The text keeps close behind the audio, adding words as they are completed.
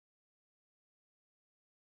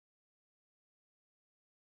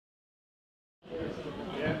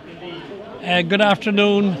Good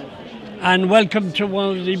afternoon and welcome to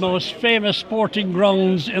one of the most famous sporting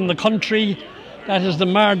grounds in the country. That is the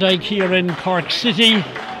Mardyke here in Cork City,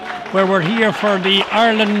 where we're here for the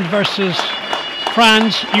Ireland versus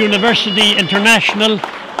France University International.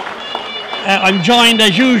 I'm joined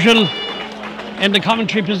as usual in the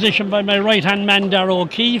commentary position by my right hand man Darragh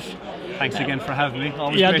O'Keefe. Thanks again for having me.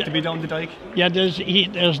 Always great to be down the dike. Yeah,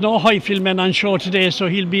 there's no Highfield men on show today, so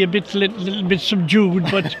he'll be a little bit subdued.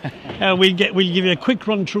 But we'll give you a quick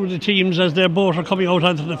run through the teams as they're both are coming out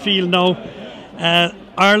onto the field now.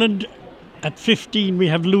 Ireland at 15 we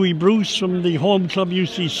have Louis Bruce from the home club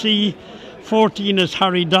UCC. 14 is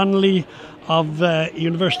Harry Donnelly of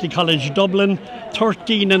University College Dublin.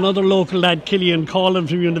 13 another local lad, Cillian Coughlan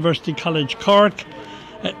from University College Cork.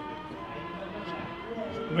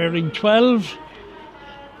 Wearing 12.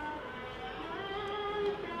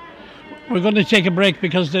 We're going to take a break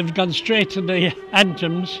because they've gone straight to the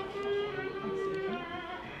anthems.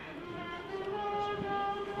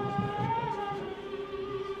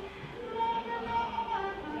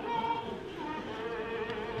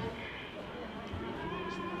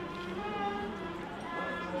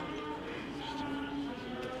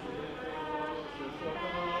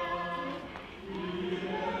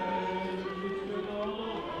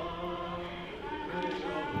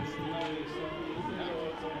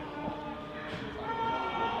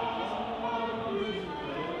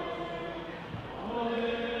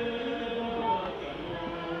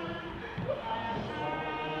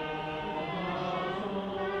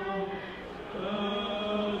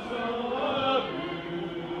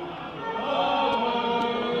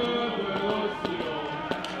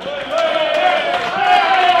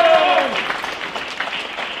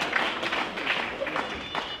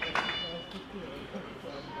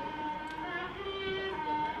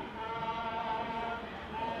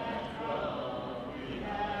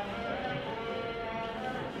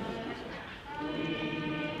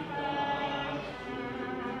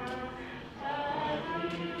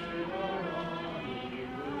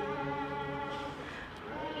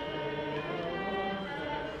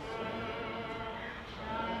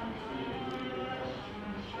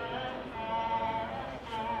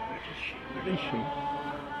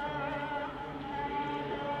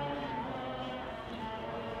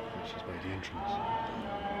 She's by the entrance.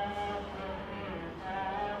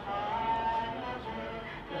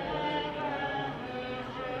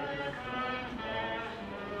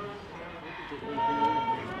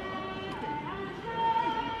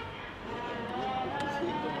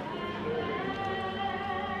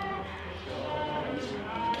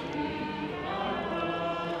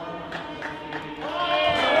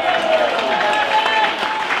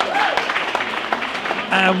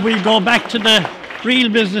 We'll go back to the real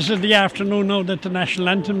business of the afternoon now that the national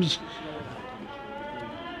anthems.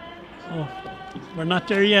 Oh, we're not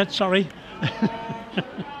there yet, sorry.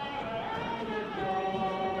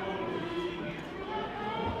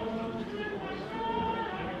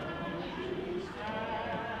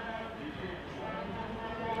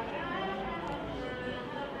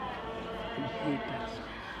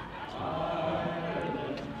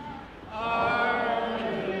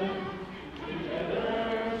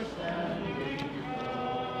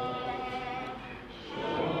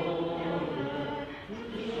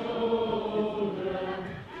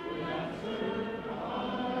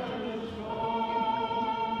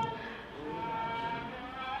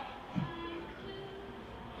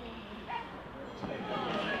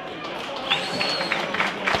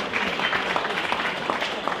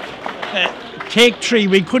 Take three.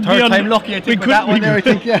 We could Third be time lucky, I think, with that one there, I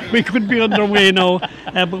think, yeah. We could be underway now,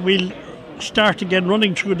 but we'll start again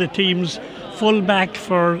running through the teams. Full back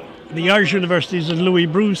for the Irish universities is Louis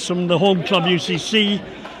Bruce from the home club UCC.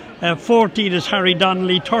 14 is Harry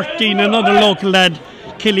Donnelly. 13 another local lad,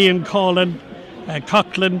 Cillian Coughlan.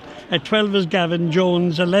 12 is Gavin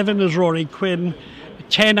Jones. 11 is Rory Quinn.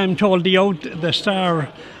 10, I'm told, the star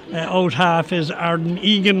out half is Arden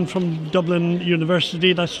Egan from Dublin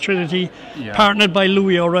University, that's Trinity, partnered by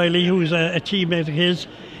Louis O'Reilly, who's a teammate of his.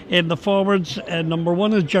 In the forwards, number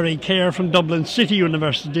 1 is Jerry Kerr from Dublin City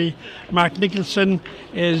University. Mark Nicholson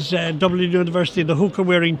is Dublin University, the hooker,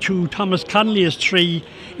 wearing 2. Thomas Connolly is 3.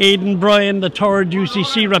 Aidan Bryan, the third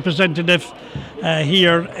UCC representative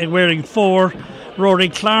here, wearing 4. Rory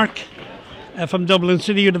Clark from Dublin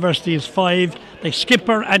City University is 5. The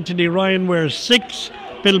skipper, Anthony Ryan, wears 6.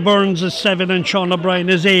 Bill Burns is 7 and Sean O'Brien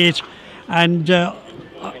is 8. And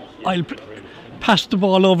pass the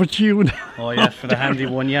ball over to you now. Oh yeah, for the handy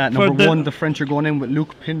one, yeah. Number 1, the French are going in with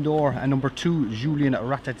Luc Pindor, and number 2, Julien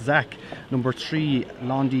Ratetzac. Number 3,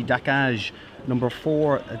 Landy Dacage. Number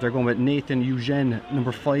 4, they're going with Nathan Eugène.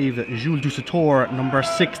 Number 5, Jules Dussator. Number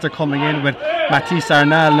 6, they're coming in with Mathis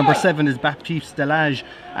Arnal. Number 7 is Baptiste Delage.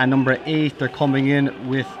 And number 8, they're coming in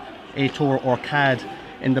with Aitor Orcade.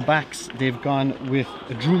 In the backs, they've gone with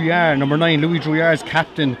Drouillard. Number 9, Louis Drouillard's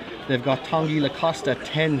captain. They've got Tanguy Lacoste at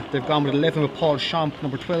 10. They've gone with 11 with Paul Champ.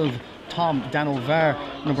 Number 12, Tom Danovar.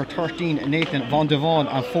 Number 13, Nathan Van de Vaughan.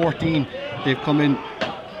 And 14, they've come in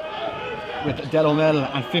with Delomel.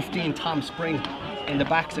 And 15, Tom Spring. In the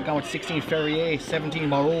backs, they've gone with 16, Ferrier. 17,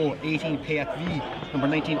 Moreau. 18, Payat. Number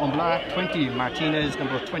 19, Omblat. 20, Martinez.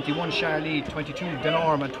 Number 21, Charlie. 22,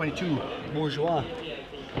 Delorme. And 22, Bourgeois.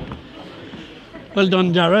 Well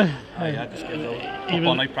done, Dara.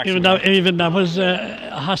 Even that was a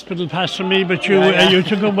hospital pass for me, but you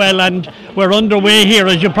took it well, and we're underway here,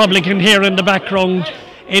 as you probably can hear in the background,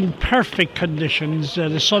 in perfect conditions.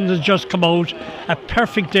 The sun has just come out, a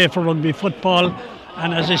perfect day for rugby football,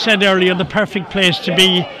 and as I said earlier, the perfect place to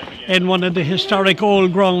be in one of the historic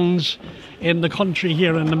old grounds in the country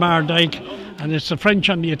here in the Mardyke, and it's the French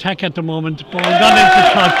on the attack at the moment. Ball gone into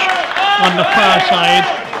touch on the far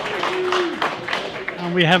side.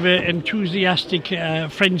 We have enthusiastic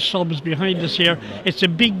French subs behind us here. It's a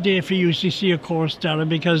big day for UCC, of course, Dara,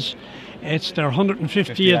 because it's their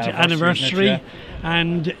 150th anniversary,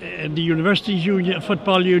 and the Universities Union,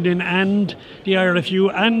 Football Union and the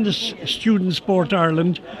RFU and the Student Sport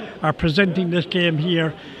Ireland are presenting this game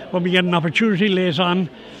here. When we get an opportunity later on,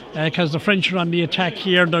 because the French are on the attack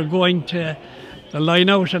here, they're going to the line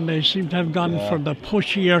out, and they seem to have gone for the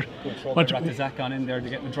push here. But Ratetzac on in there to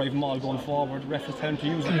get the drive maul going forward. Ref is telling to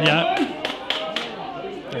use it. Yeah.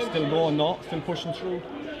 They're still going now, still pushing through.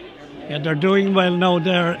 Yeah, they're doing well now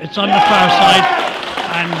there. It's on the far side,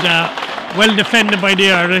 and well defended by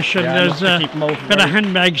the Irish, and there's a bit of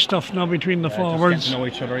handbag stuff now between the forwards. Just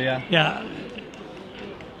getting to know each other, Yeah.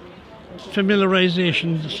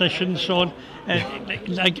 Familiarisation session, so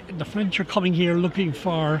like the French are coming here looking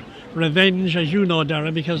for revenge, as you know,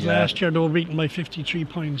 Dara, because last year they were beaten by 53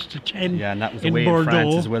 points to 10. Yeah, and that was in away Bordeaux,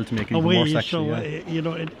 in France as well to make it even more sexy. So you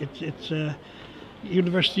know, it's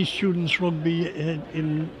university students rugby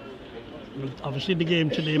in obviously the game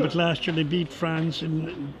today, but last year they beat France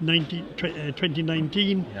in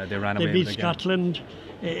 2019. Yeah, they ran away. They beat Scotland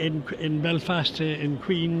in Belfast in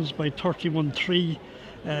Queen's by 31-3.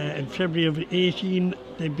 In February of 18,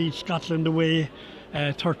 they beat Scotland away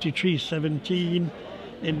 33-17.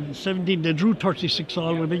 In 17, they drew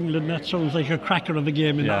 36-all with England. That sounds like a cracker of a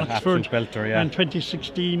game in Oxford. Belter, And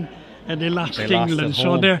 2016, they lost to England.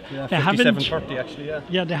 So they haven't. 57-30 actually.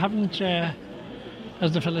 Yeah, they haven't.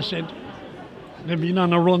 As the fella said, they've been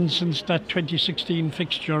on a run since that 2016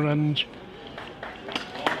 fixture, and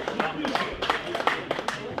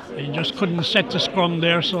they just couldn't set the scrum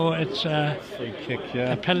there, so it's a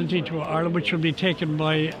penalty to Ireland, which will be taken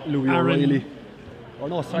by Louis O'Reilly.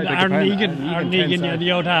 Arnegan,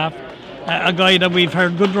 the out half. A guy that we've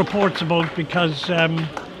heard good reports about because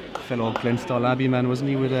fellow Glenstal Abbey man, wasn't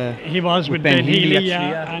he? He was with Ben Healy,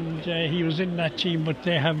 and he was in that team, but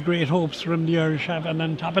they have great hopes for him, the Irish have, and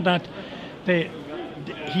on top of that,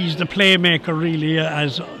 he's the playmaker really,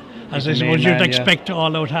 as I suppose you'd expect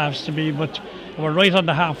all out halves to be, but we're right on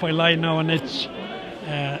the halfway line now, and it's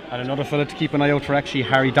and another fella to keep an eye out for, actually,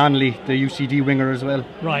 Harry Donnelly, the UCD winger as well.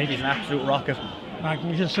 Right. He's an absolute rocket. Mark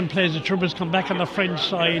Mickelson plays the Troubles, come back on the French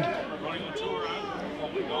side.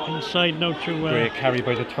 Inside now to great carry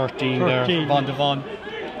by the 13 there, Van de Vaughan.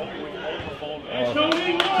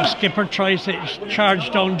 The skipper tries to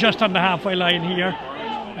charge down just on the halfway line here.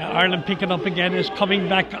 Ireland picking up again, is coming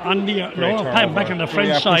back on the back on the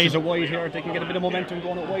French side. Pushes it wide here. They can get a bit of momentum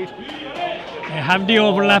going out wide. They have the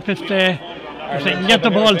overlap if they can get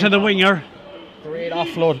the ball to the winger. Great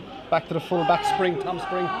offload back to the full back Spring, Tom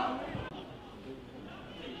Spring.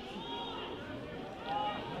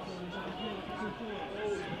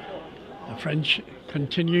 The French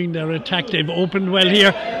continuing their attack. They've opened well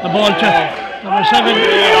here. The ball to number 7.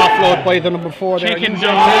 Great offload by the number 4 there. Taken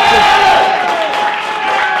down.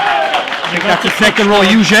 I think that's the second row.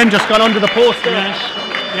 Eugène just got under the post there. Yes,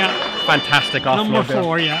 yeah. Fantastic offload. Number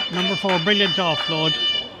 4, number 4, brilliant offload.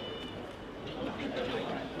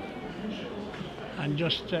 And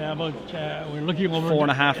just about, we're looking over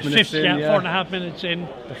 4.5 minutes in. 4.5 minutes in.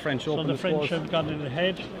 The French open. So the French have gotten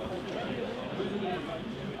ahead.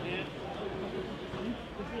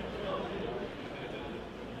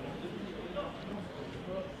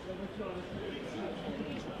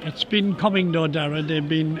 It's been coming though, Dara. They've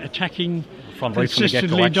been attacking from right from the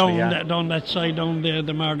get-go, consistently actually, down that side, down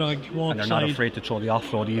the Mardyke walk and they're side. not afraid to throw the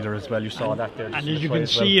offload either as well. You saw that there. And as you can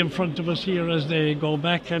see in front of us here, as they go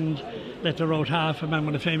back and let their out half, a man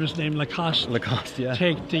with a famous name, Lacoste, yeah.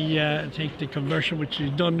 take the conversion, which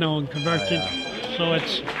he's done now and converted. So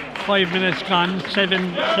it's 5 minutes gone,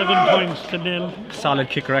 7 points to 0. Solid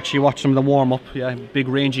kicker, actually. Watch him in the warm up. Yeah, big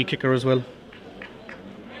rangy kicker as well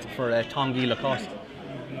for Tanguy Lacoste.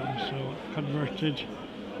 So converted.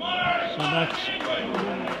 So that's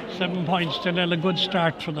 7 points to 0. A good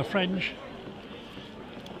start for the French.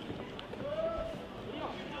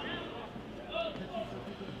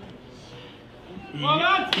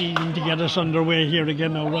 Eating to get us underway here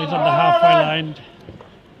again now, right on the halfway line.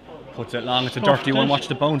 Puts it long, it's a dirty one. Watch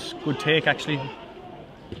the bounce. Good take, actually.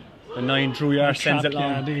 The 9 Drouillard sends it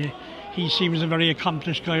long. He seems a very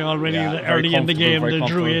accomplished guy already early very in the game. The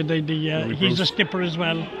Drouillard, he's a skipper as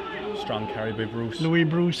well. Strong carry by Bruce. Louis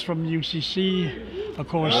Bruce from UCC, of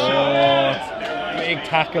course. Big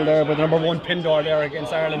tackle there by the number 1 Pindor there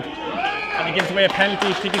against Ireland. And he gives away a penalty.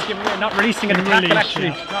 I think he's giving away, not releasing it, actually.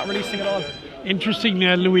 Not releasing it all. Interesting,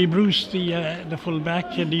 Louis Bruce, the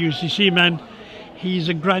full-back, the UCC man, he's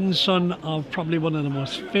a grandson of probably one of the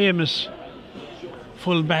most famous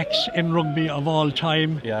full-backs in rugby of all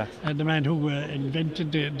time. Yeah. The man who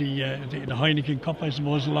invented the Heineken Cup, I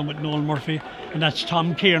suppose, along with Noel Murphy. And that's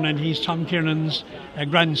Tom Kiernan. He's Tom Kiernan's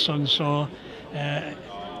grandson, so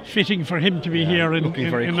fitting for him to be here in the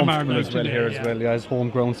Mardyke as well today, as well. Yeah, his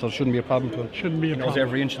home ground, so it shouldn't be a problem to him. Shouldn't be a problem. He knows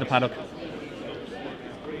every inch of the paddock.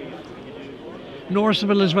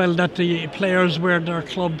 Noticeable as well that the players wear their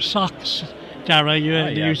club socks, Dara, the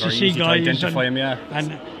UCC guys, identify him,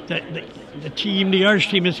 and the team, the Irish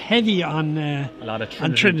team, is heavy on a lot of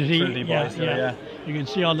Trinity boys there. You can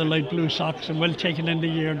see all the light blue socks, and well taken in the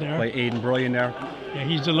year there. By Aidan Bryan there. Yeah,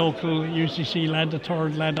 he's the local UCC lad, the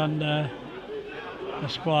third lad on the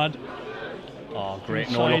squad. Oh,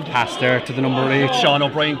 great no-look pass there to the number 8, Sean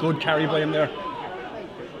O'Brien. Good carry by him there.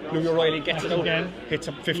 Louis O'Reilly gets it out again. Hits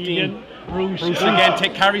up 15. Egan, Bruce again,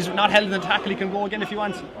 carries, not held in the tackle. He can go again if he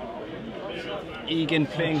wants. Egan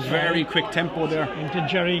playing very quick tempo there. Into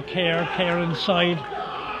Jerry Kerr inside.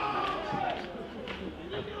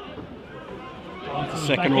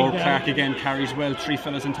 Second row, Clark again carries well. 3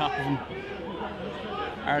 fellas on top of him.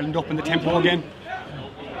 Ireland up in the tempo again.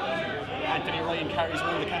 Anthony Ryan carries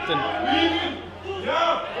well, the captain.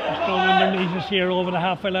 Just going underneath us here over the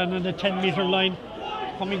halfway line on the 10-metre line.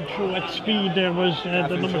 Coming through at speed there was the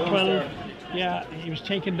number 12. Yeah, he was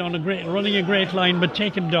taken down running a great line, but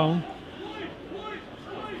taken down.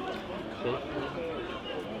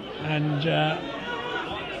 And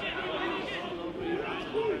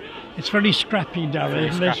it's very scrappy,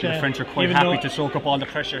 Darren. The French are quite happy to soak up all the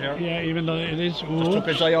pressure here. Yeah, even though it is. Just took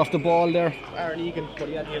his eye off the ball there. Aaron Egan, but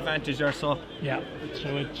he had the advantage there, so. Yeah,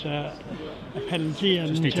 so it's a penalty. And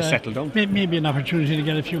just need to settle down. Maybe an opportunity to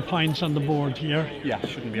get a few points on the board here. Yeah,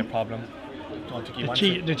 shouldn't be a problem.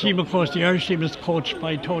 The team, of course, the Irish team is coached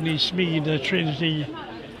by Tony Smead, Trinity.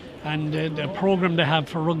 And the programme they have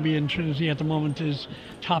for rugby in Trinity at the moment is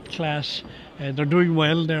top class. They're doing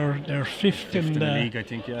well. They're fifth in the league, I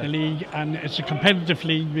think. Yeah. The league, and it's a competitive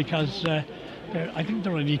league because I think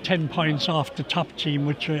they're only 10 points off the top team,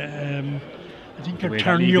 which I think are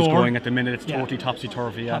Turnior. Going at the minute, it's totally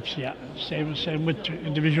topsy-turvy. Yeah. Same with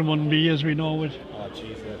Division 1B, as we know. Oh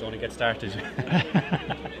jeez, don't get started.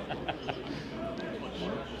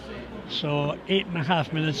 So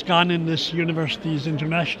 8.5 minutes gone in this Universities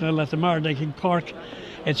International at the Mardyke in Cork.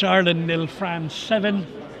 It's Ireland 0, France 7,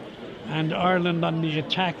 and Ireland on the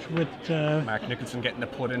attack with Mark Nicholson getting the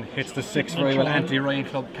put in, hits the 6 very well. Anthony Ryan,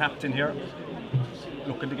 club captain here,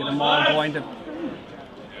 looking to get them all going. The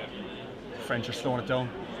French are slowing it down.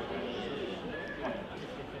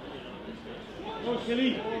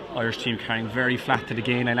 Irish team carrying very flat to the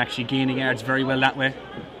gain and actually gaining yards very well that way.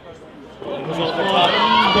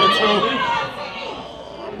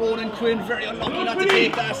 Ronan Quinn very unlucky not to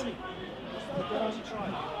take that.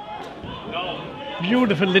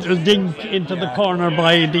 Beautiful little dink into the corner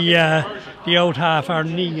by the out half,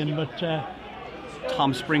 Aaron Egan, but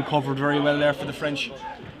Tom Spring covered very well there for the French.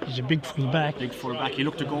 He's a big full back. Big full back. He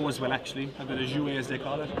looked to go as well, actually. A bit of jouet, as they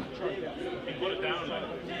call it.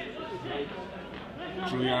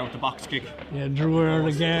 Drouillard with the box kick. Yeah, Drouillard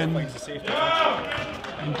again.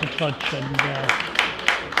 Into touch, and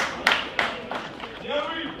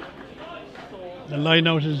the line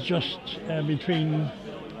out is just between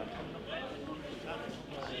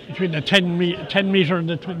the 10 metre and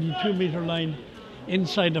the 22 metre line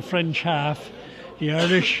inside the French half. The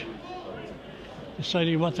Irish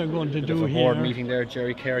deciding what they're going to do here. Board meeting there,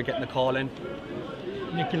 Jerry Kerr getting the call in.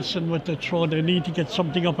 Nicholson with the throw. They need to get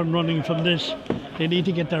something up and running from this. They need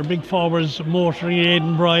to get their big forwards motoring.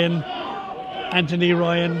 Aidan Bryan, Anthony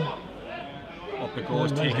Ryan. Up it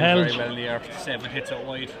goes, taken very well in the air. 7 hits out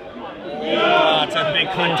wide. Oh, it's a big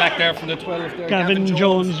contact there from the 12 there. Gavin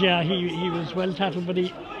Jones, yeah, he was well tackled, but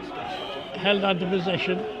he held on to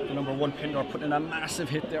possession. The number 1 Pindor putting in a massive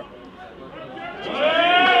hit there.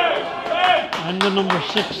 And the number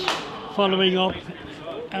 6 following up,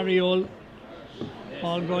 Ariol.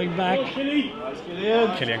 Ball going back.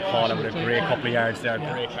 Killian Collin with a great couple of yards there.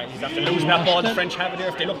 Yeah. Great. He's after losing that ball. The French have it here.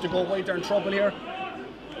 If they look to go wide, they're in trouble here.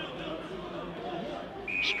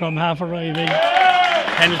 Scrum half arriving.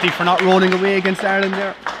 Penalty for not rolling away against Ireland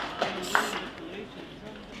there.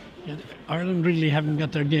 Yeah, Ireland really haven't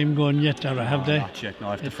got their game going yet, Dara, have they? Not yet,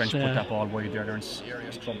 no. If the French put that ball wide there, they're in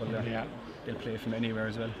serious trouble there. Yeah. They'll play from anywhere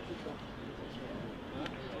as well.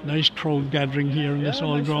 Nice crowd gathering here in this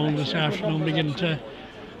old ground this afternoon, beginning to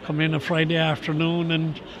come in a Friday afternoon,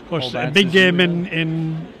 and of course a big game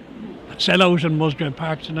in sellout in Musgrave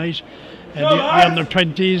Park tonight. The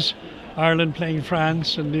under-20s, Ireland playing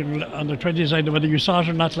France, and the under-20s, I don't know whether you saw it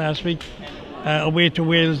or not last week, away to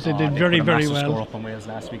Wales. They did very well. Score up on Wales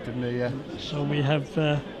last week, didn't they? Yeah. So we have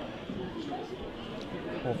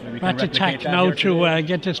hopefully we can attack now to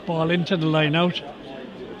get this ball into the line out.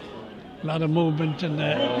 A lot of movement, and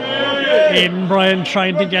Aidan Bryan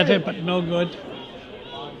trying to get it, but no good.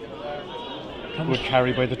 Good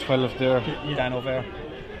carry by the 12 there, Dan O'Vare.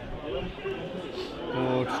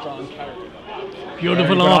 Good, strong carry.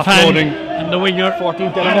 Beautiful offhand, and the winger.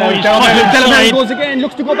 14th Delamere goes again,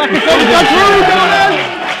 looks to go back and forth.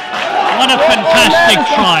 What a fantastic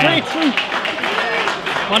try!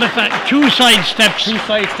 What a two side steps. And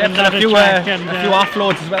a few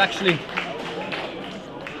offloads as well, actually.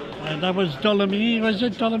 That was Dullamy, was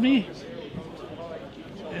it Dullamy?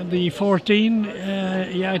 The 14,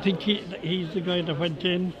 yeah, I think he's the guy that went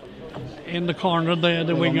in the corner,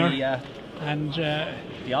 the winger. Yeah. And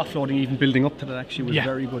the offloading, even building up to that, actually was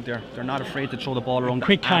very good there. They're not afraid to throw the ball around.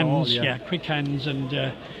 Quick hands, quick hands, and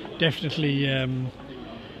definitely,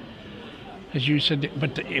 as you said,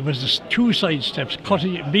 but it was the two side steps,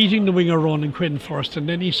 beating the winger Ronan Quinn first, and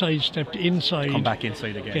then he sidestepped inside. Come back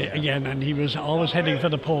inside again. And he was always heading for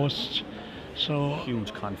the posts. So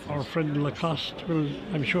huge confidence. Our friend Lacoste will,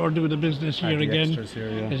 I'm sure, do the business here again,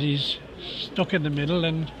 as he's stuck in the middle,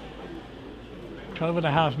 and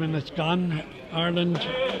 12.5 minutes gone. Ireland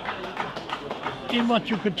in what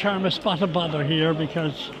you could term a spot of bother here,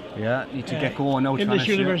 because need to get going now. English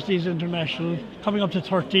Universities International coming up to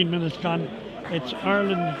 13 minutes gone. It's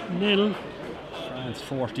Ireland 0,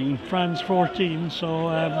 France 14. So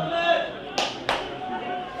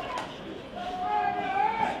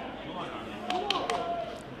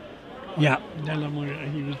Delamere,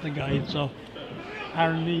 he was the guide. So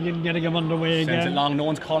Aaron Egan getting him underway again. Sends it long, no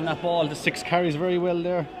one's calling that ball. The 6 carries very well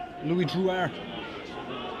there. Louis Drouard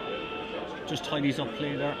just tidies up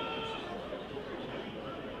play there.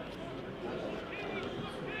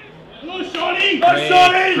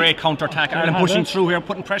 Great counter-attack. Ireland pushing through here,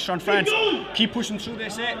 putting pressure on France. Keep pushing through, they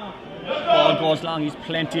say. Ball goes long, he's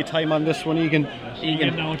plenty of time on this one. Egan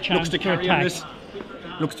looks to carry on this.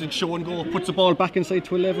 Looks to show and go, puts the ball back inside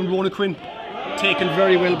to 11. Ronan Quinn taken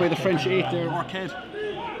very well by the French 8 there, Arcade.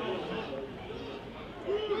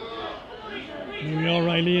 Louis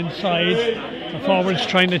O'Reilly inside. The forwards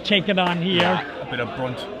trying to take it on here. A bit of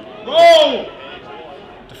brunt.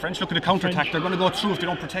 The French look at the counter-attack. They're going to go through if they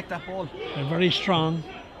don't protect that ball. They're very strong.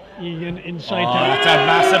 Egan inside. That's a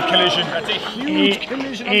massive collision. That's a huge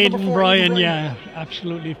collision. Aidan Bryan,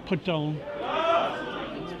 absolutely put down.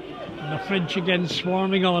 And the French again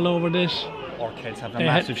swarming all over this. Orchids have a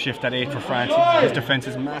massive shift at 8 for France. His defence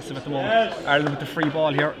is massive at the moment. Ireland with the free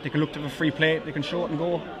ball here. They can look to have a free play. They can show it and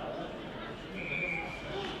go.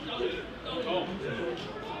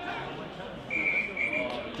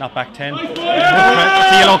 Not back 10. It's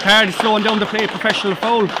a yellow card. He's slowing down the play. Professional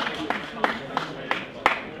foul.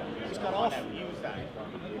 He's got off.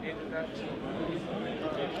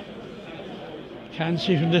 Can't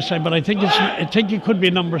see from this side, but I think it could be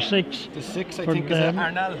number 6. The 6, I think, is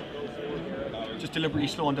Arnall. Just deliberately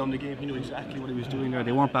slowing down the game. He knew exactly what he was doing there.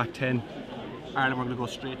 They weren't back 10. Ireland were going to go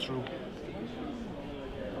straight through.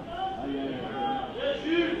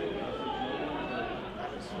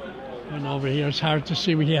 And over here, it's hard to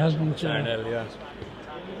see what he hasn't. Arnall,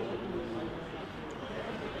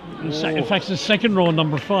 in fact, the second row,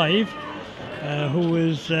 number 5, who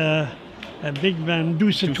is a big man,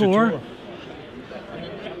 Doucetour.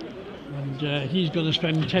 And And he's going to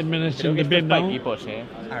spend 10 minutes in the bin now.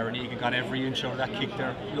 Aaron Egan got every inch of that kick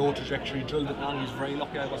there. Low trajectory, drilled it long. He's very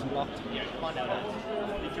lucky I wasn't blocked.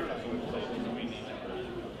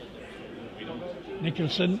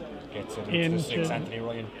 Nicholson gets it into 6, Anthony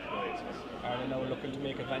Ryan. Ireland now looking to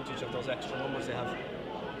make advantage of those extra numbers they have.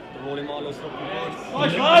 The rolling ball is looking good.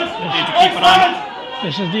 Need to keep it on.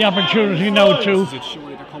 This is the opportunity now to. This is it,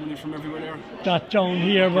 surely they're coming in from everywhere there. Dot down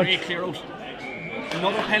here, but great clear out.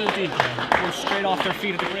 Another penalty. Goes straight off their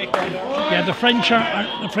feet at the breakdown there. Yeah, the French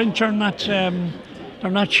are not.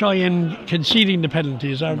 They're not shy in conceding the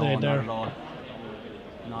penalties, are they? Not at all.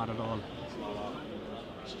 Not at all.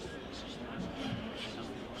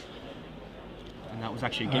 And that was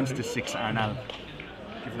actually against the 6 Arnall.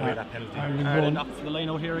 Giving away that penalty. Ireland up for the line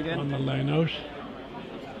out here again. On the line out.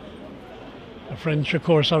 The French, of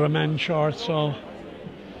course, are a man short, so.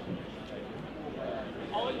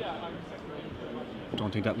 I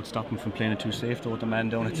don't think that would stop him from playing it too safe, though, with the man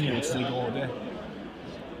down. It's still go there.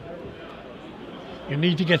 You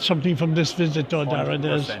need to get something from this visit, though, Dara.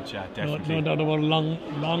 There's yeah, definitely. No doubt about long.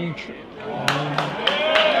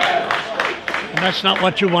 And that's not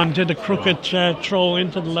what you wanted, a crooked throw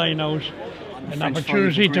into the line out. An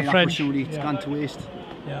opportunity to French. It's gone to waste.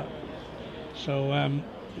 Yeah. So,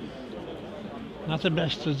 not the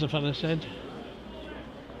best, as the fella said.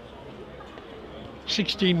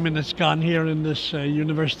 16 minutes gone here in this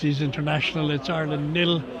Universities International. It's Ireland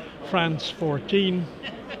 0, France 14.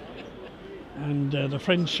 And the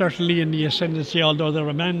French certainly in the ascendancy, although they're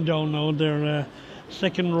a man down now. Their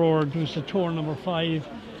second rower, who's the tour number 5,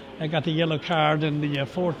 got the yellow card in the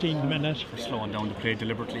 14th minute. We're slowing down the play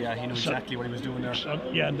deliberately. Yeah, he knew exactly what he was doing there. So,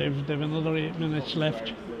 yeah, they've another 8 minutes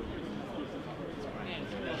left.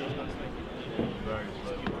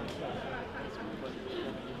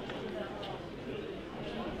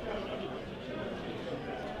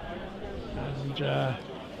 And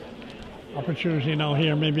opportunity now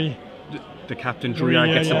here, maybe. The captain, Drew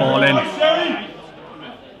gets the ball in.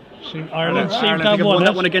 Ireland seem to have won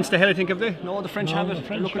that one against the head, I think, have they? No, the French have it.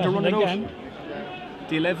 They're looking to run it out.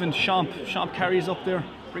 The 11, Champ carries up there,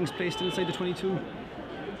 brings play still inside the 22.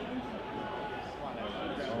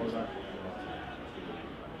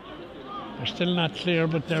 They're still not clear,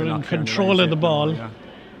 but they're in control of the ball,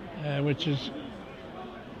 which is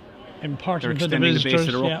important to the visitors. They're extending the base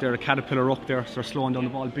of the up there, a caterpillar up there, so they're slowing down the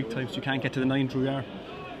ball big time, so you can't get to the 9 Drew Yard.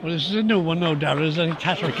 Well, this is a new one now, Dara. Is a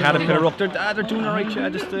caterpillar up there. They're doing it right, yeah.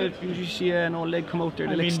 Just usually see an old leg come out there.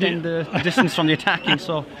 They'll extend the distance from the attacking,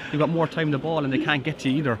 so they've got more time the ball, and they can't get to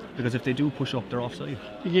you either, because if they do push up, they're offside.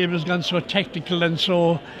 The game has gone so technical, and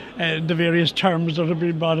so the various terms that have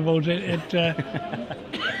been brought about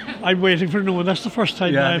I'm waiting for no one. That's the first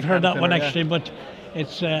time I've heard that one actually, but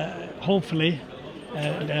it's hopefully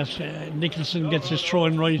that Nicholson gets his throw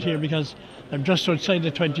in right here, because they're just outside the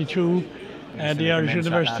 22. The Irish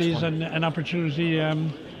Universities and an opportunity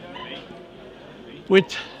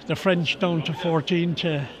with the French down to 14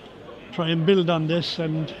 to try and build on this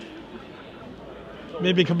and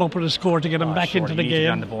maybe come up with a score to get them back into the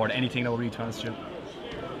game. On the board, anything that will returns you.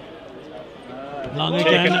 Long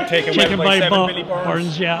again, taken by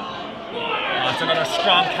Burns, yeah. That's another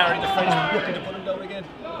strong carry. The French looking to put him down again.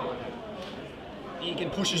 Egan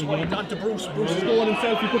pushes wide onto Bruce. Bruce is going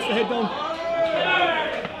himself. He puts the head down.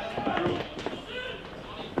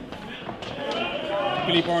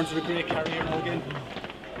 Billy Burns with a great carry here now again.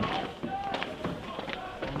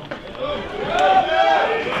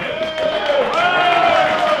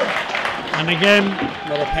 And again,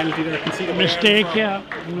 another penalty there. Conceded mistake,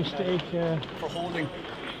 for holding.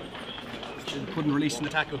 Couldn't release in the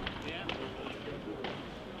tackle.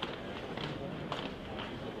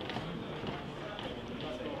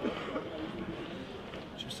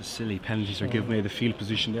 Just a silly penalties are giving away the field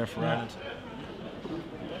position there for Ireland.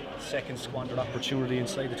 Second squandered opportunity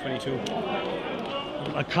inside the 22.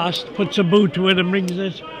 Lacoste puts a boot to it and brings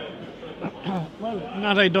it. Well,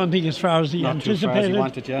 I don't think as far as he anticipated. Not too far as he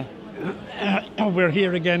wanted, yeah. We're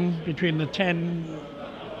here again between the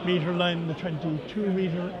 10-metre line and the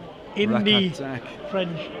 22-metre in the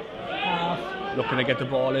French half. Looking to get the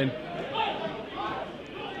ball in.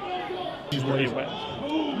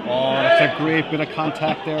 Oh, that's a great bit of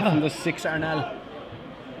contact there from the 6 Arnall.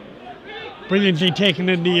 Brilliantly taken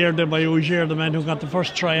in the air there by Augier, the man who got the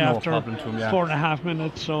first try after 4.5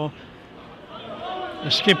 minutes. So the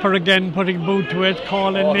skipper again putting boot to it,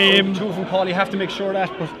 calling name. Two from call, you have to make sure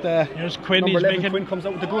that. But here's Quinn. Number 11, Quinn comes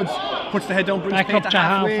out with the goods, puts the head down, brings back up to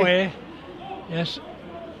halfway. Yes,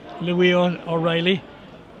 Louis O'Reilly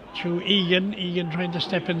to Egan. Egan trying to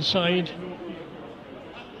step inside.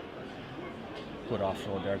 Good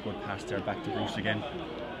offload there, good pass there, back to Bruce again.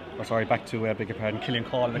 back to beg your pardon, Killian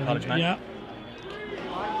Call, the college man. Yeah.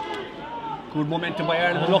 Good momentum by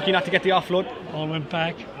Ireland, lucky not to get the offload. All went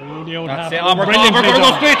back. Rudy out half. We're going to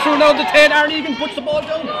go straight through now the 10. Aaron Egan puts the ball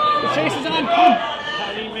down. The chase is on.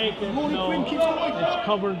 Can he make it? No. Quinn keeps going. It's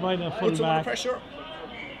covered by the full back. Pressure.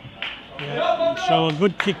 Yeah. So a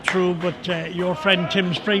good kick through, but your friend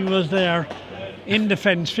Tim Spring was there in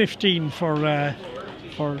defence, 15 for the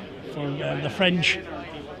French.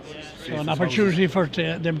 So an opportunity for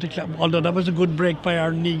them to clap. Although that was a good break by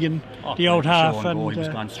Aaron Egan, the out half, and he was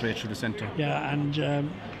gone straight through the centre. Yeah, and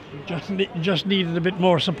just needed a bit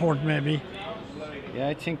more support maybe. Yeah,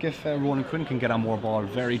 I think if Ronan Quinn can get on more ball,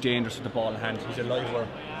 very dangerous with the ball in hand. He's a liver.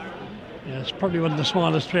 Yeah, it's probably one of the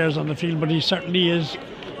smallest players on the field, but he certainly is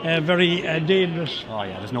very dangerous. Oh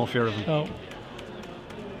yeah, there's no fear of him. So,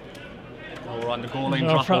 we're on the goal line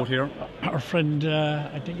drop out here. Our friend,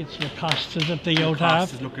 I think it's Lacoste, is at the out half.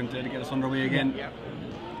 Lacoste is looking to get us underway again. Yeah.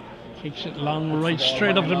 Kicks it long, right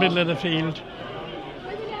straight up the middle of the field.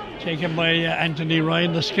 Taken by Anthony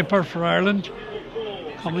Ryan, the skipper for Ireland.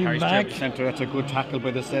 Coming back. Centre, that's a good tackle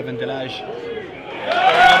by the 7, Delage.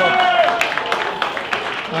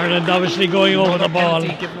 Ireland obviously going over the ball.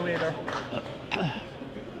 Given away there.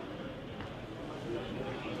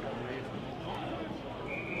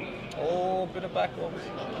 Oh, bit of back up.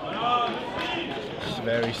 It's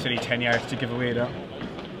very silly 10 yards to give away there.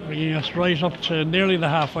 Bringing us right up to nearly the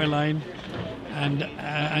halfway line. And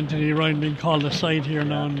Anthony Ryan being called aside here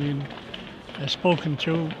now and being spoken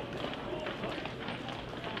to.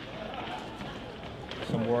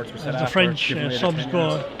 Some words were said as the French subs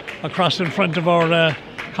go across in front of our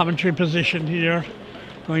commentary position here,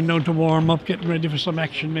 going down to warm up, getting ready for some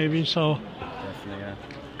action maybe. So definitely,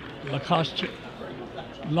 yeah. Lacoste,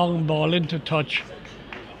 long ball into touch,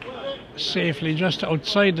 safely just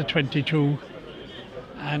outside the 22,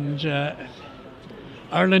 and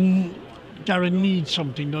Ireland, Darren, needs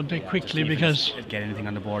something, don't they, quickly, because get anything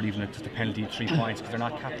on the board, even if it's the penalty, 3 points, because they're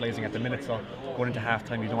not capitalising at the minute. So going into half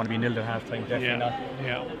time, you don't want to be nilled at half time, definitely not.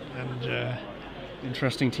 Yeah, and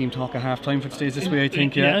interesting team talk at half time if it stays this way, I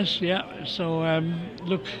think. Yes, yeah. So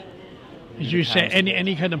look, as you say,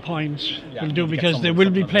 any kind of points will do, because they will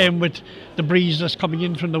be playing with the breeze that's coming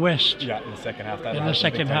in from the west. Yeah, in the second half. In the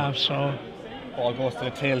second half, so ball goes to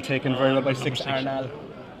the tail, taken very well by 6, Arnal.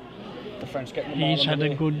 The French getting the ball. He's had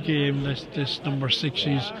a good game, this number 6.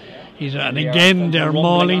 He's and again they're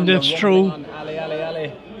mauling this through.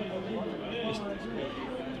 Ali.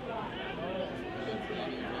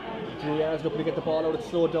 Drew looking to get the ball out, it's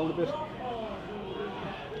slowed down a bit.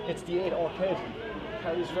 It's the 8, Orchid.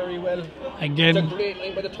 Carries very well. Again. It's a great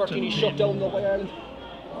line by the 13, he's shut down though by Ireland.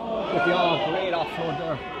 With the great offload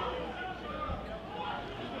there.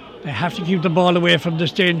 They have to keep the ball away from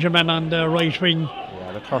this danger man on the right wing.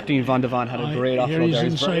 Yeah, the 13, Van de Van had a great offload here he's there.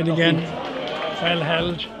 Inside again. Well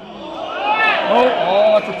held.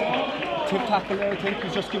 Oh, it's a tip tackle there, I think.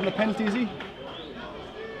 He's just given a penalty, is he?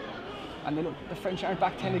 And then the French aren't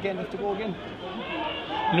back 10 again, they have to go again.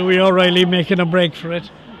 Louis O'Reilly making a break for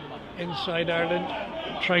it. Inside Ireland,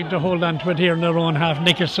 trying to hold on to it here in their own half.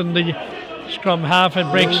 Nicholson, the scrum half, it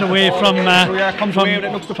breaks away from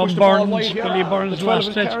Burns. Billy Burns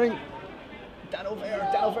lost it. Dan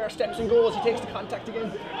O'Vere steps and goes, he takes the contact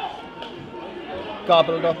again.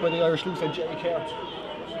 Gobbled up by the Irish loose and Jerry Kerr.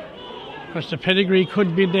 Of course, the pedigree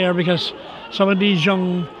could be there, because some of these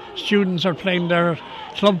young students are playing their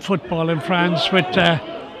club football in France with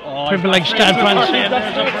people like Stade Francais.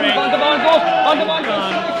 There's a break.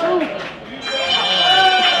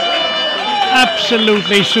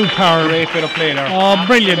 Absolutely superb. Great bit of play there. Oh,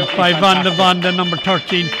 brilliant by Van de Van, the number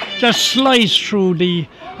 13. Just sliced through the,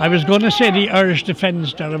 I was going to say the Irish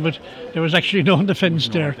defence there, but there was actually no defence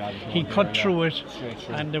there. He cut through it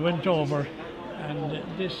and they went over. And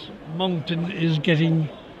this mountain is getting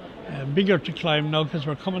bigger to climb now, because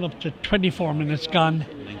we're coming up to 24 minutes gone.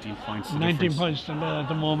 19 points at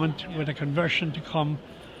the moment, with a conversion to come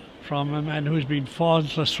from a man who's been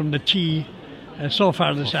faultless from the tee so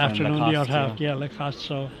far this afternoon. Lacoste, the out half, Lacoste.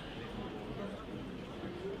 So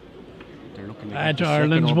they're looking at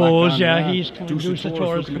Ireland's woes, he's coming.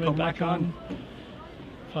 Dusatore's coming back on,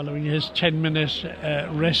 following his 10-minute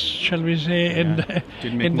rest, shall we say, in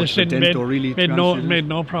the sin bin. Really, made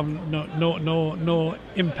no problem, no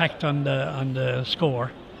impact on the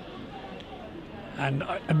score. And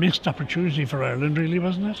a missed opportunity for Ireland, really,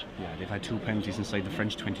 wasn't it? Yeah, they've had 2 penalties inside the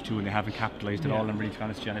French 22 and they haven't capitalised at all. And really, to be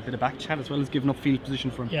honest, Jan, a bit of back chat as well as giving up field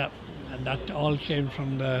position for him. Yeah, and that all came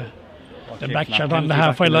from the back chat on the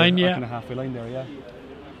halfway line. On the halfway line there, yeah.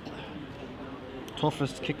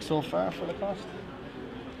 Toughest kick so far for Lacoste.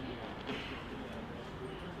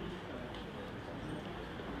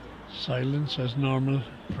 Silence as normal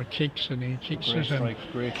for kicks, and he kicks Great it. strike,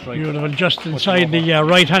 great strike. Beautiful, just inside the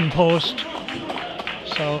right-hand post.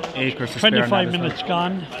 So Acres to 25 minutes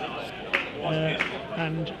gone,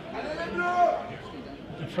 and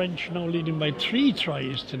the French now leading by 3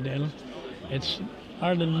 tries to 0. It's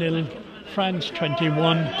Ireland 0, France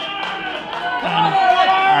 21. And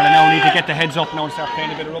Ireland now need to get the heads up now and start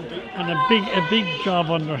playing a bit of rugby. And a big job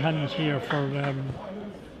on their hands here for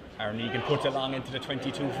Aaron Egan puts it long into the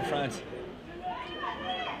 22 for France.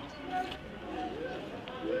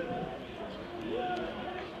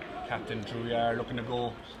 Captain Drew Yard looking to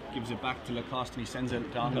go, gives it back to Lacoste and he sends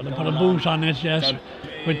it down. Got to put a boot on it, yes,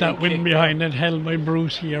 with that wind behind it, held by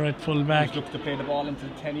Bruce here at full back. He looks to play the ball into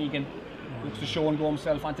the 10 Egan. Looks to show and go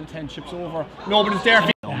himself onto the 10, chips over. Nobody's there.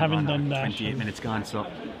 They haven't done that. 28 minutes gone, so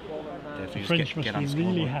the French must be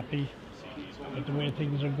really happy with the way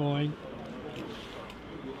things are going.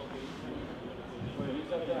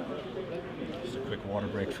 Just a quick water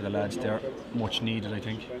break for the lads there. Much needed, I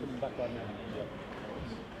think.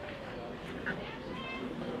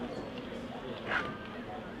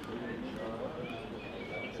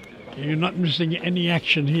 You're not missing any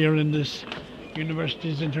action here in this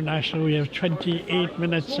Universities International. We have 28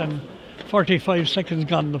 minutes and 45 seconds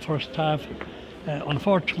gone in the first half.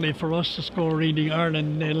 Unfortunately for us, the score reading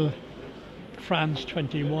Ireland 0, France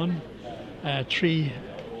 21. 3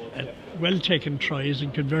 well taken tries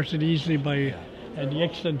and converted easily by the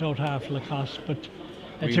excellent out half Lacoste. But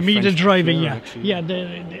to me, the driving, I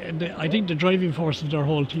think the driving force of their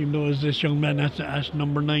whole team though is this young man at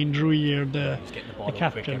number 9, Drew here, the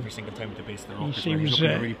captain. Every single time with the base of the he rock, seems he's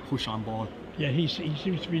looking to really push on ball. Yeah, he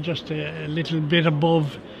seems to be just a little bit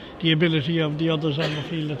above the ability of the others on the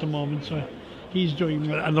field at the moment. So he's doing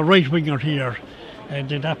well. And the right winger here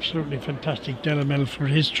did absolutely fantastic. Delamel for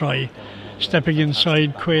his try, stepping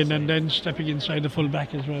inside Quinn and then stepping inside the full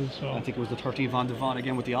back as well. So I think it was the 13 Van de Van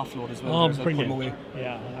again with the offload as well. Oh, brilliant!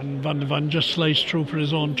 Yeah, and Van de Van just sliced through for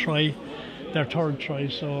his own try, their third try.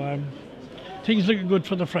 So things looking good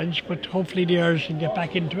for the French, but hopefully the Irish can get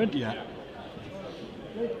back into it. Yeah.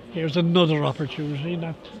 Here's another opportunity,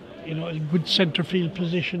 a good centre field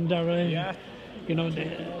position there. Yeah.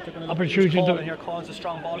 The opportunity to. Here calls a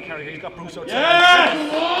strong ball carrier. He's got Bruce outside.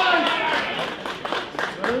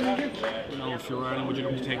 If you're Ireland, would you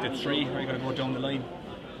look to take the 3? Or are you going to go down the line?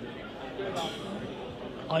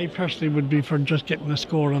 I personally would be for just getting a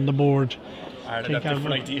score on the board. Ireland have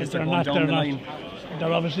different ideas. They're going down the line.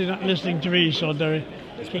 They're obviously not listening to me, so they're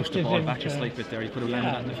pushed the ball back a slight bit there. You could have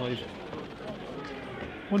landed that in the 5.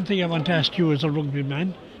 One thing I want to ask you as a rugby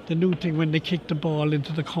man, the new thing when they kick the ball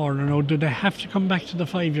into the corner now, do they have to come back to the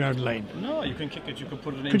 5-yard line? No, you can kick it, you can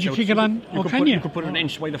put it in. Could you kick it on? You could put it an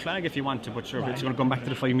inch wide the flag if you want to, but sure, it's going to come back to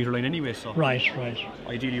the 5-metre line anyway. So Right.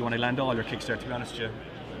 Ideally you want to land all your kicks there, to be honest with you.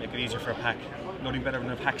 Make it easier for a pack. Nothing better than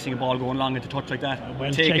a pack seeing a ball going long into touch like that.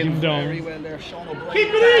 Well taken down. Very well there, Sean O'Brien.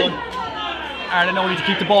 Keep it in! Ireland now need to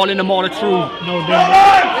keep the ball in and maul it through.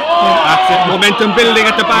 That's it, momentum building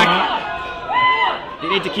at the back. They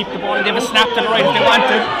need to keep the ball in. They have a snap to the right if they want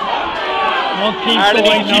to. Ireland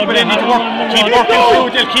need to keep it in, need to work, keep working through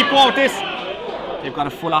it. They'll keep going with this. They've got a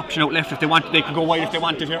full option out left if they want to. They can go wide if they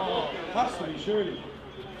want to here.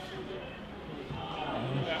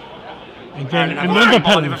 Again, another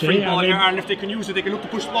penalty. They have a free ball here, and if they can use it, they can look to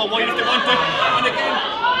push the ball wide if they want to. And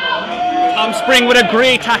again, Tom Spring with a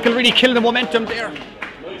great tackle, really killing the momentum there.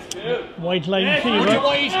 White line fever.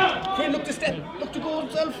 Quinn look to step, look to go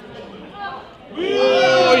himself.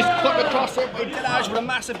 Oh, he's cutting across there by Delage with a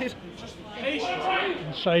massive hit.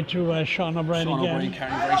 Inside to Sean O'Brien again. Sean O'Brien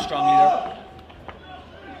carrying very strongly there.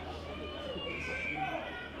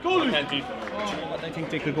 Goal penalty. I think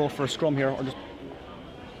they could go for a scrum here. Or just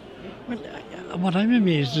what I'm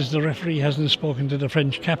amazed is the referee hasn't spoken to the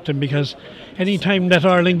French captain, because any time that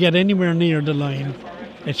Ireland get anywhere near the line,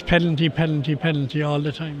 it's penalty all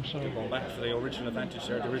the time. So going back for the original advantage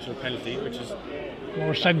there, the original penalty, which is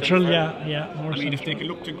more central, more I mean, central. if they can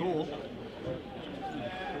look to go.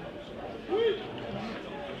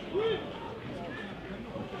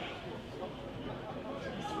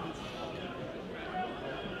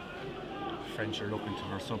 French are looking to,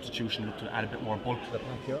 for substitution, look to add a bit more bulk to the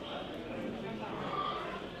pack here.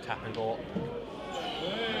 Tap and go.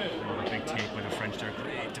 Another big take by the French there.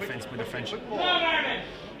 Great defence by the French. Go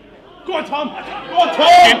on, Tom! Go on,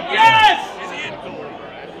 Tom! Yes!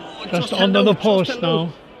 Just under the post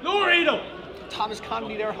now. Lower Edo! Thomas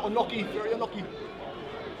Connolly there, unlucky, very unlucky.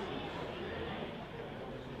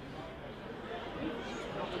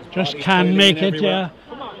 Just can't make it, yeah.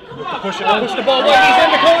 Push the ball wide, he's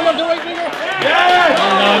in the corner of the right winger. Yes!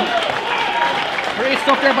 Great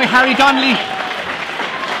stuff there by Harry Donnelly.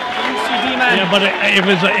 man. Yeah, but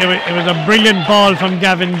it was a brilliant ball from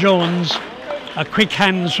Gavin Jones. A quick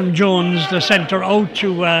hands from Jones, the centre, out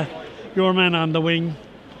to your man on the wing,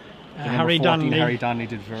 Harry Donnelly. Harry Donnelly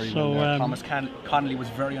did very well there. Thomas Connolly was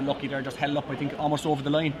very unlucky there, just held up, I think, almost over the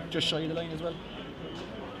line, just shy of the line as well.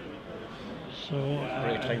 So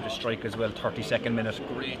great time to strike as well, 32nd minute,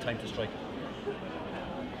 great time to strike.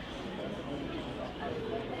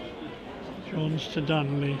 Jones to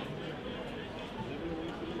Donnelly.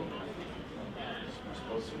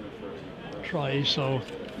 Try, so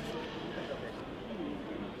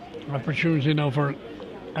opportunity now for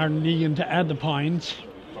Aaron Negan to add the points.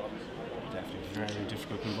 Definitely very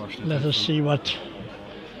difficult conversion. Let us see what.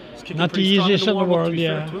 Not the easiest in the world,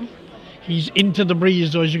 yeah. He's into the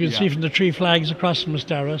breeze though, as you can see from the 3 flags across from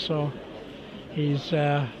Mastara, so he's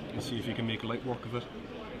let's see if he can make light work of it.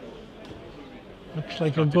 Looks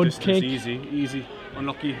like a good kick. Easy,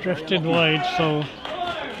 unlucky. Drifted wide, so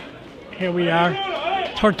here we are.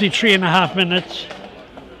 33.5 minutes.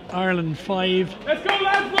 Ireland 5,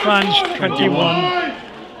 France 21.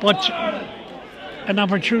 But an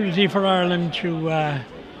opportunity for Ireland to. I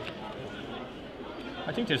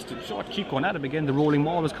think there's keep going at it again. The rolling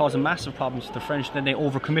maul was causing massive problems to the French. Then they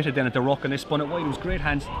overcommitted then at the ruck and they spun it wide. It was great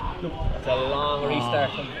hands. Look, that's a long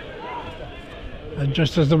restart. And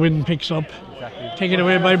just as the wind picks up, taken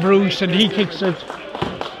away by Bruce, and he kicks it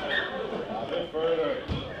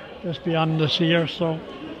just beyond us here. So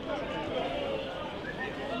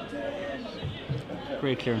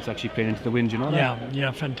great clearance, actually playing into the wind, you know that?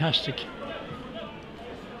 Yeah, fantastic.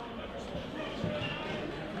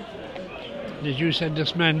 As you said,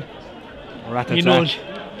 this man, he knows,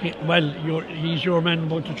 he's your man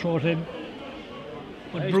about to throw it in.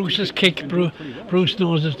 But Bruce's kick, Bruce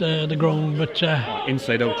knows it's the ground, but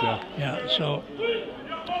inside out, yeah, so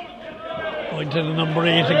going to the number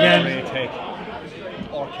 8 again.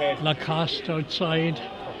 Lacoste outside,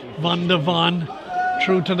 Van de Van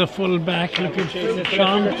through to the full back, looking for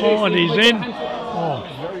Sean. Oh, and he's in. Oh,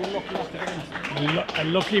 a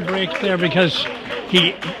lucky break there, because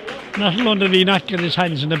he not only did he not get his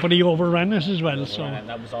hands in it, but he overran it as well. So and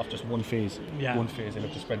that was off just one phase. Yeah, one phase. They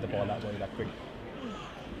looked to spread the ball that way, that quick.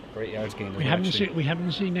 Great yards gained. We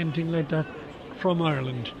haven't seen anything like that from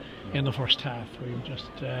Ireland in the first half. We've just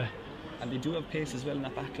and they do have pace as well in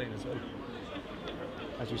that back line as well,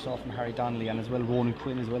 as you saw from Harry Donnelly, and as well Ronan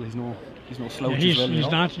Quinn as well. He's no slouch as well. He's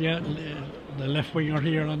not yet the left winger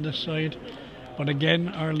here on this side, but again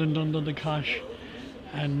Ireland under the cosh,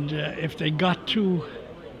 and if they got to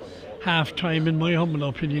half time, in my humble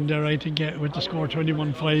opinion there, I think with the score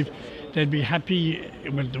 21-5, they'd be happy.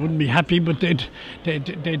 Well, they wouldn't be happy, but they'd take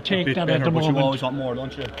that better, at the moment. You always want more,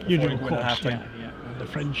 don't you? You do, of course. Yeah. And the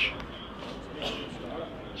French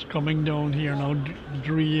is coming down here now.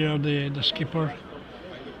 Drouillet, the skipper,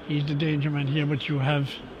 he's the danger man here. But you have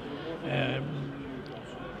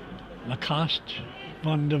Lacoste,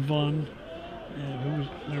 Van de Van, who's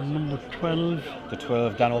their number 12. The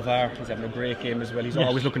 12, Dan O'Var, he's having a great game as well. He's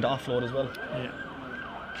always looking to offload as well. Yeah.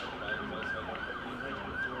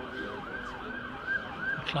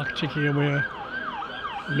 Clock ticking away.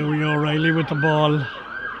 Louis O'Reilly with the ball.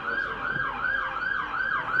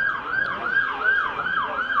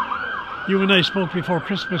 You and I spoke before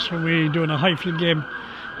Christmas when we were doing a Highfield game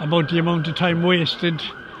about the amount of time wasted.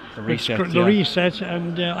 The reset, reset,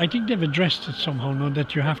 and I think they've addressed it somehow now,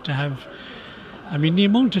 that you have to have. I mean, the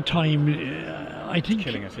amount of time. I think.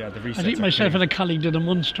 Killing it, yeah. The resets. I think myself and a colleague did a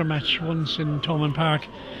Munster match once in Thomond Park,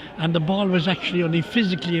 and the ball was actually only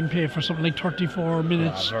physically in play for something like 34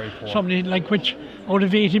 minutes. Yeah, very poor. Something like, which out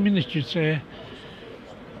of 80 minutes you'd say,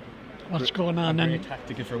 what's going on? A great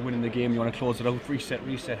tactic if you're winning the game. You want to close it out, reset,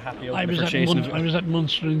 happy out. I was at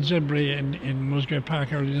Munster and Zebre in Musgrave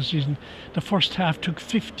Park early this season. The first half took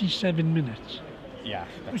 57 minutes. Yeah,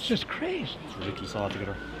 it's just crazy. It's ridiculous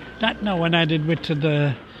altogether. That now, when added with to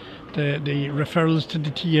the referrals to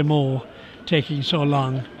the TMO taking so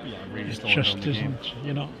long, really it just isn't,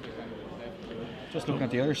 you know. Just looking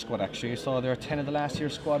at the Irish squad, actually, I saw there 10 of the last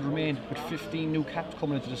year's squad remain, with 15 new caps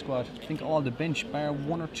coming into the squad. I think all the bench, bar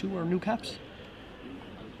 1 or 2, are new caps.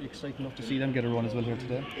 Be exciting enough to see them get a run as well here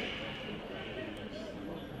today.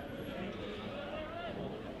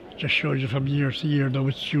 Just shows you from year to year, though,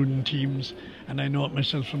 with student teams, and I know it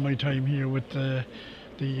myself from my time here with the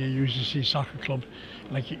UCC soccer club.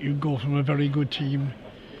 Like, you go from a very good team,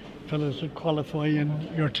 fellas would qualify,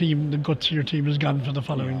 and your team, the guts of your team is gone for the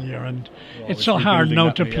following year, and it's so hard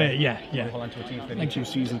now to play. Yeah. Hold on to a team for like 2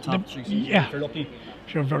 seasons, top 3 seasons. Yeah, if you're lucky.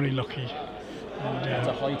 If you're very lucky. And, it's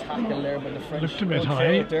a high tackle there by the French. Looked a bit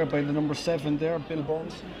high. There by the number 7 there, Bill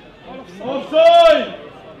Burns. Offside!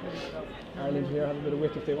 Ireland here have a bit of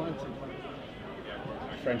width if they want.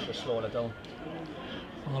 French are slowing it down.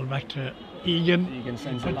 All back to Egan. Egan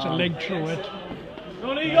sends puts it a long. leg through it.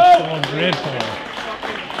 Oh, great ball.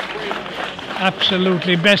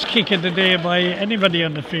 Absolutely best kick of the day by anybody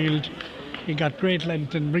on the field. He got great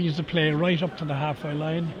length and brings the play right up to the halfway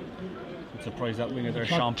line. I'm surprised that winger there,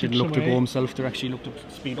 Clock Champ, didn't ticks look to away. go himself. They actually looked to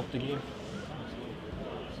speed up the game.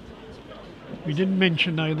 We didn't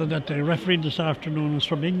mention either that the referee this afternoon was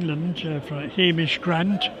from England, from Hamish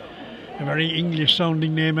Grant. A very English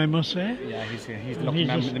sounding name, I must say. Yeah, he's the lucky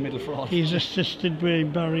man in the middle for all. He's assisted by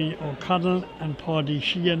Barry O'Connell and Paddy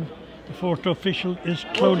Sheehan. The fourth official is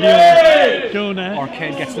Claudio Dona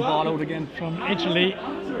Arcade gets the ball out again. from Italy.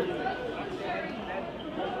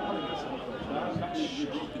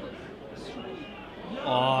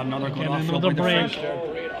 Oh, another good Again, offload another by the break. French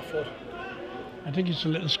there. Great offload. I think it's a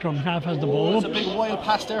little scrum half has the Oh, ball. it's a big wild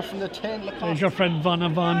pass there from the 10. There's your friend Van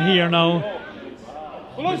here now,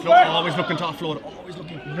 Always looking to offload. Always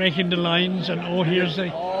looking. breaking the lines, and here's the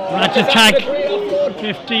rat attack.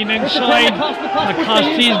 15 inside.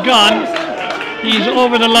 Acosti's gone. He's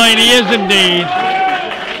over the line. He is indeed.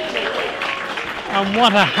 And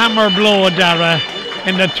what a hammer blow, Dara,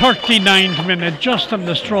 in the 39th minute, just on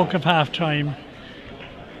the stroke of half time,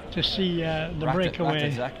 to see the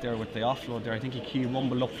breakaway. Zach there with the offload there. I think he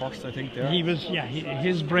rumbled up first. I think there. He was,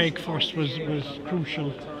 his break first was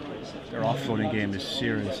crucial. Their offloading game is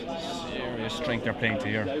serious strength they're playing to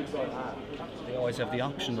here. They always have the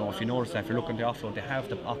option though. If you notice that, if you're looking to offload, they have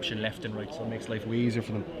the option left and right, so it makes life way easier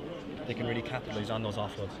for them. They can really capitalise on those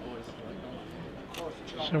offloads.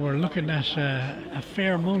 So we're looking at a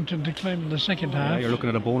fair mountain to climb in the second half. Yeah, you're looking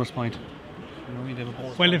at a bonus point.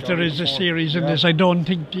 Well, if there is a series in this, I don't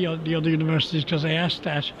think the other universities, because I asked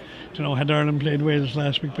that, to know, had Ireland played Wales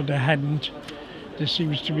last week, but they hadn't. This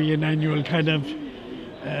seems to be an annual kind of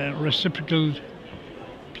reciprocal,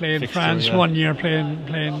 playing Fixture, France yeah. 1 year,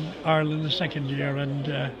 playing Ireland the second year, and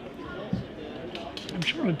I'm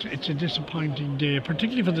sure it's a disappointing day,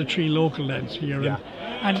 particularly for the three local lads here. Yeah.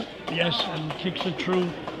 And yes, and kicks it through.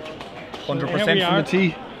 100% from the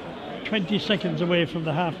tee. 20 seconds away from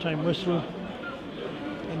the half-time whistle.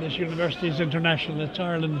 And this Universities International, it's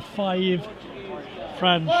Ireland 5,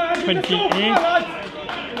 France 28.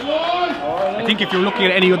 I think if you're looking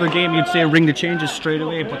at any other game, you'd say ring the changes straight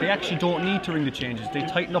away, but they actually don't need to ring the changes. They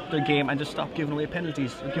tighten up their game and just stop giving away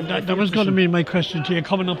penalties. That was going to be my question to you,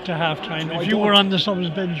 coming up to half-time. No, if you were on the subs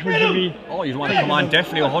bench, would you be... Oh, you'd want to come on,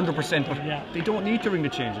 definitely 100%, but Yeah. they don't need to ring the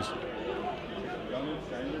changes.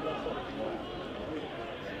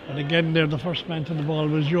 And again there, the first man to the ball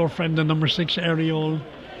was your friend, the number 6, Ariol.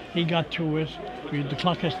 He got to it. The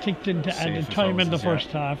clock has ticked into added time in the first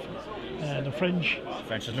half. The French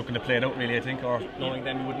is looking to play it out really, I think, or knowing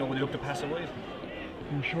then you would know when they look to pass away.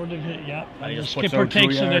 I'm sure they did, yeah. And the just puts it skipper out through,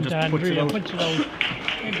 takes yeah, it into just puts it Andrea, out. puts it out.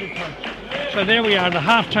 Into touch. So there we are, the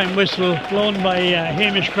half-time whistle blown by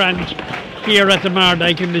Hamish Grant here at the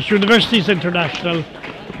Mardyke in this Universities International.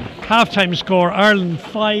 Half-time score, Ireland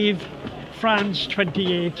 5, France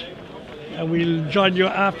 28. We'll join you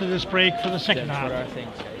after this break for the second half.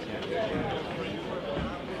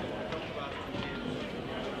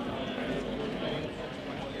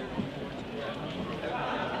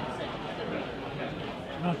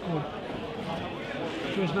 Not good.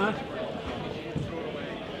 She was not.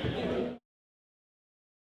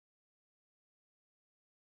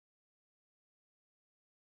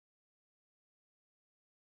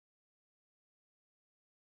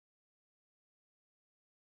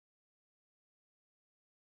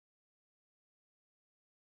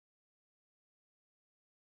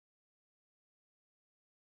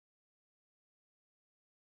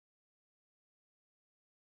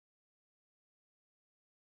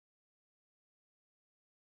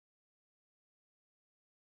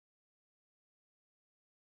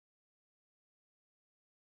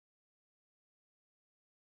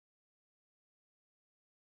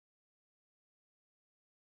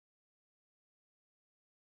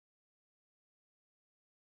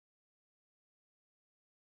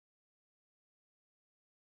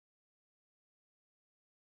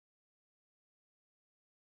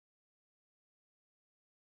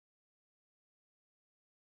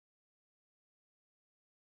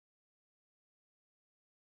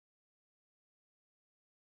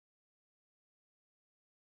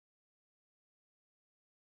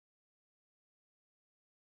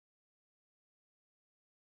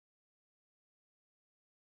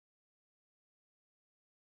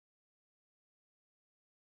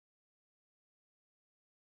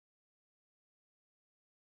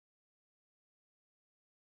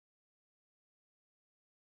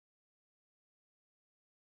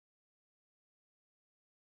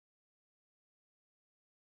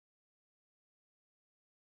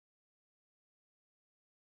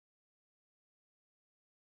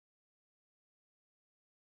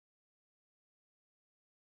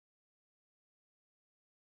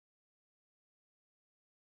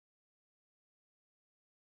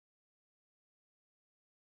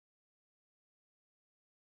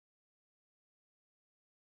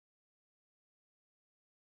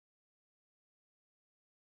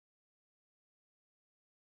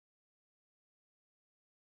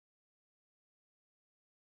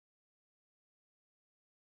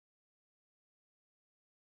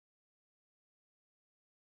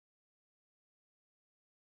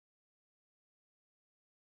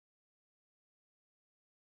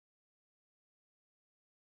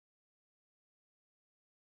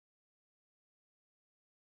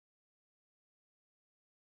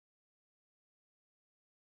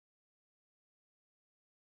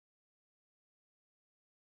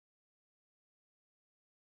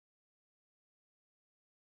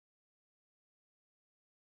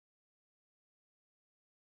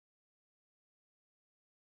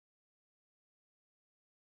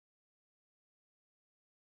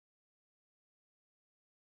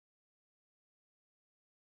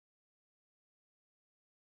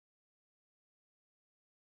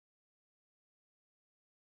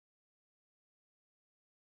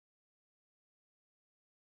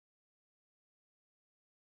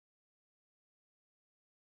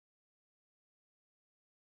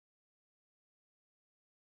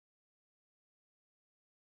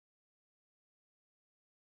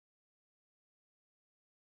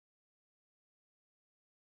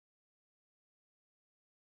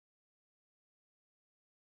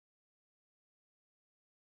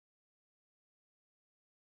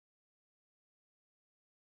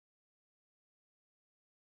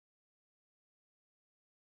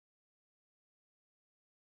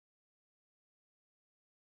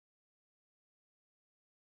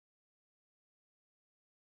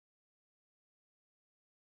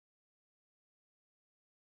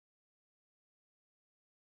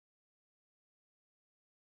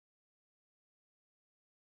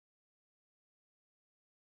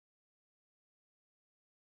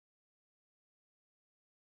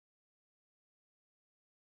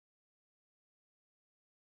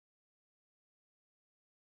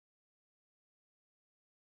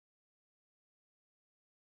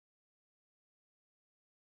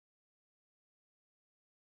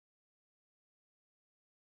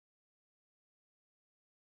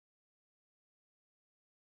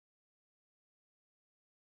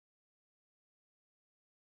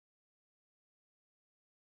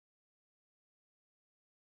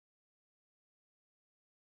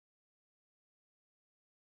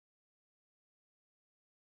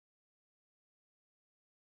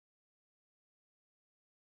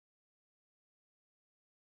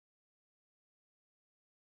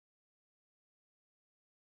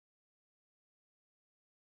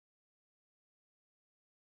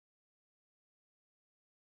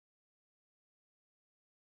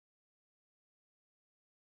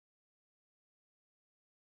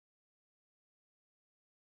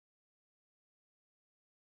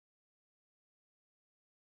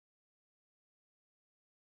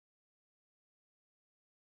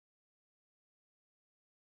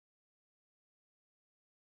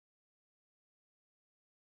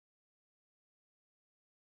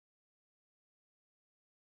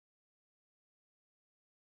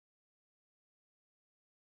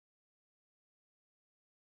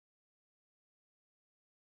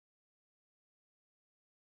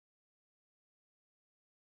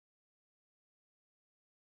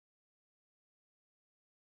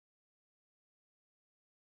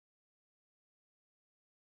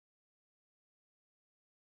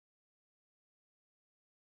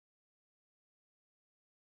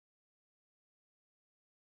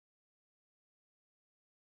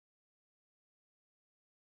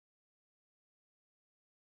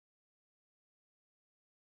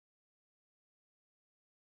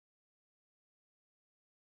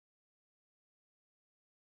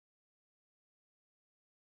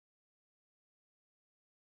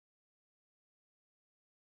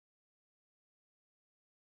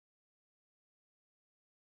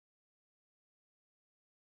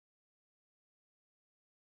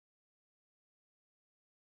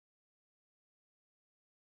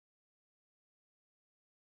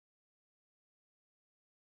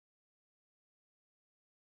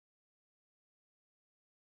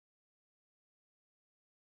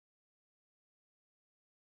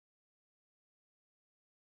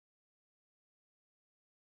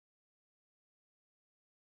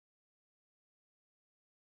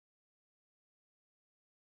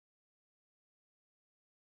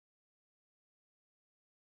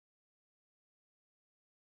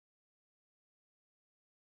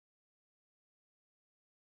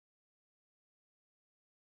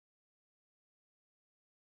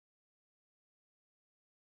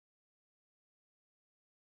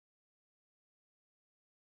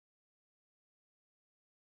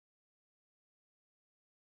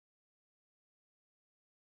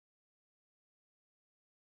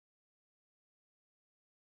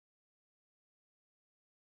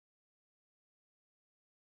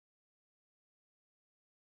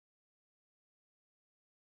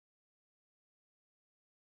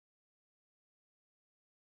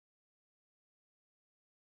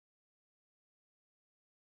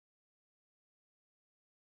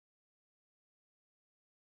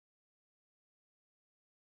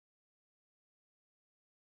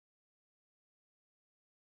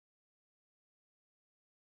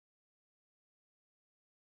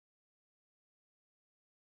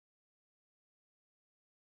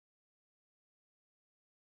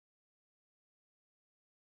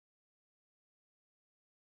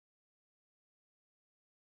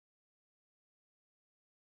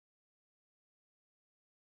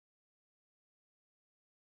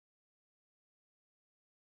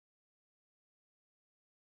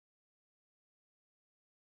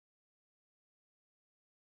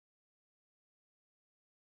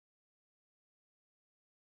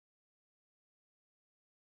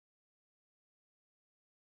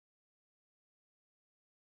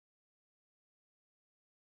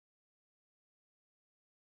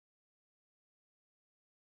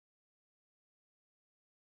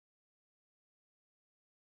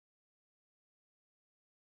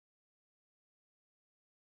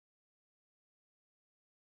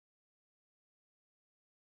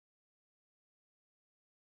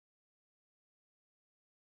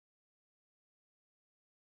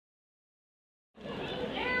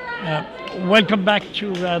 Welcome back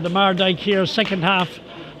to the Mardyke here, second half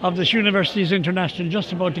of this Universities International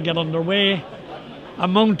just about to get underway. A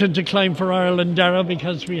mountain to climb for Ireland, Dara,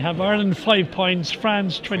 because we have Ireland 5 points,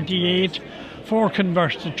 France 28, 4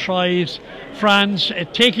 converted tries. France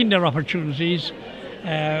taking their opportunities.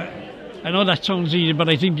 I know that sounds easy, but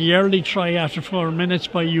I think the early try after 4 minutes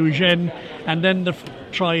by Eugene, and then the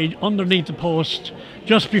try underneath the post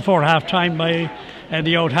just before half time by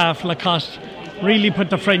the out half Lacoste really put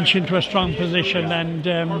the French into a strong position. And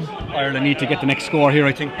Ireland need to get the next score here,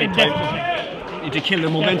 I think. Big time. Need to kill the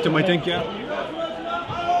momentum, I think, yeah.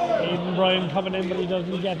 Even Browne coming in, but he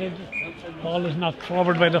doesn't get it. Ball is knocked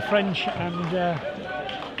forward by the French, and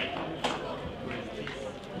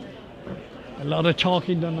a lot of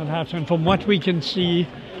talking done at halftime. From what we can see,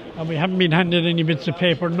 and we haven't been handed any bits of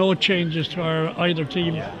paper, no changes to either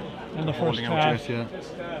team in the first half.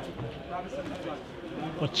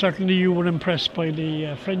 But certainly you were impressed by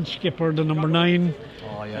the French skipper, the number 9.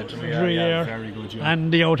 Oh yeah, Dreyer, very good. Yeah.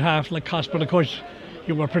 And the out half Lacoste. But of course,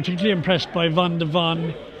 you were particularly impressed by Van de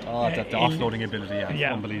Van. Oh, the offloading ability,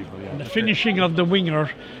 yeah, unbelievable. Yeah. The finishing of the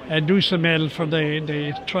winger, Duhamel, for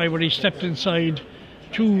the try where he stepped inside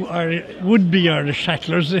 2 would-be Irish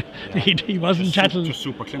tacklers. He wasn't tackled. Just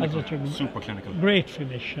super clinical. Super clinical. Great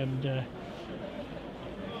finish. And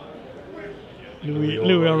Louis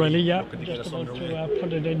O'Reilly, just about to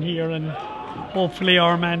put it in here, and hopefully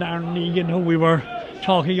our man Aaron Egan, who we were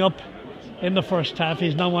talking up in the first half,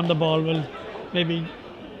 he's now on the ball, will maybe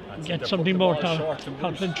get something more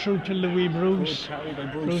confident through to Louis Bruce.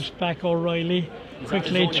 Bruce back O'Reilly.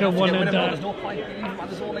 Quickly to one of the.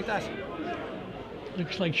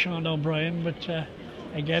 Looks like Sean O'Brien, but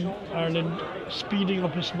again, Ireland speeding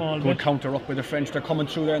up a small bit. Good counter up with the French. They're coming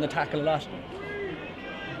through there in the tackle a lot.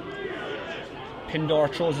 Pindor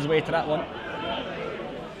throws his way to that one.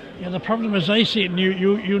 Yeah, the problem is I see it, and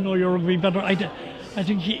you know your rugby better. I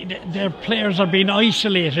think their players are being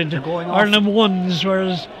isolated. Ireland ones,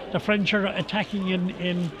 whereas the French are attacking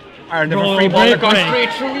in Ireland have a free ball. They're going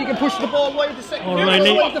straight through. You can push the ball wide the second.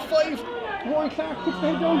 O'Reilly. The 5. Roy Clark puts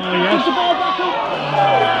the head down. Push the ball back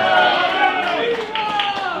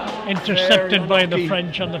up. Intercepted by the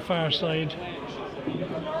French on the far side.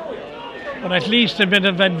 But at least a bit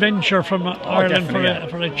of adventure from Ireland for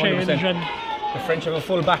a change. 100%. And the French have a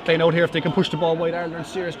full back line out here. If they can push the ball wide, Ireland are in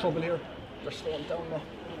serious trouble here. They're slowing down now.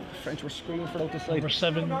 The French were screaming for out the side. Number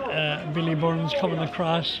 7, Billy Burns coming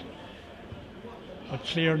across, but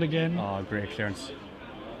cleared again. Oh, great clearance.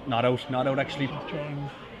 Not out actually.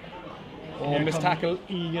 Oh, missed tackle.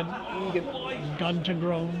 Egan gone to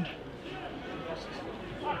ground.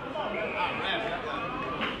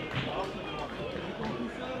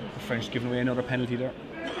 The French giving away another penalty there.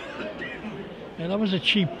 Yeah, that was a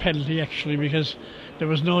cheap penalty actually, because there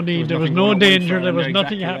was no need, there was no danger, there was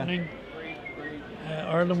nothing happening.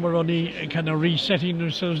 Ireland were only kind of resetting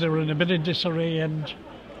themselves. They were in a bit of disarray, and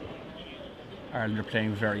Ireland are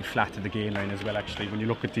playing very flat to the gain line as well. Actually, when you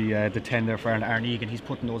look at the 10 there for Ireland, Aaron Egan, he's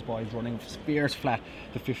putting those boys running fierce flat.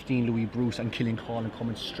 The 15, Louis Bruce and Killian Collin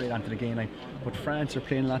coming straight onto the gain line. But France are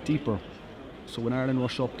playing a lot deeper. So when Ireland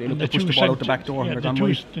rush up, they look to push the ball out the back door. Yeah, and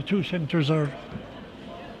the 2 centres are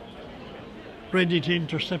ready to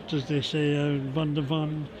intercept, as they say. Van de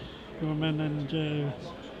Van, Norman and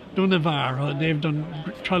Dunavar. They've done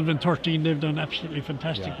 12 and 13. They've done absolutely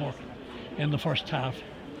fantastic work in the first half.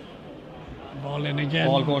 Ball in again.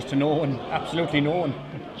 Ball goes to no one. Absolutely no one.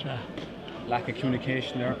 But, lack of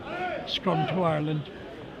communication there. Scrum to Ireland,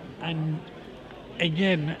 and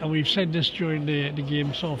again, and we've said this during the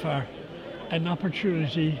game so far, an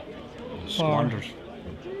opportunity Squandered.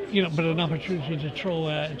 but an opportunity to throw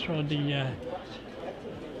the.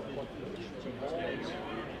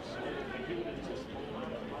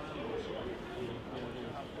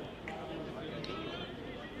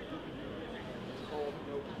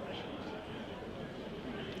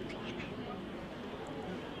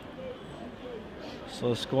 So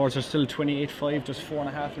the scores are still 28-5, just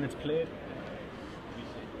 4.5 minutes played.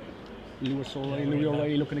 Louis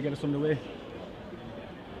O'Reilly looking to get us underway.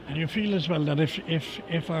 And you feel as well that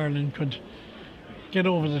if Ireland could get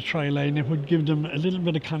over the try line, it would give them a little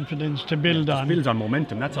bit of confidence to build on. It builds on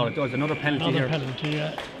momentum, that's all it does. Another penalty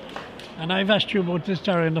here. And I've asked you about this,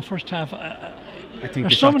 Dara, in the first half. I think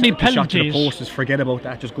there's so many penalties. The shot to the post is forget about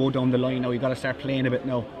that. Just go down the line now. You've got to start playing a bit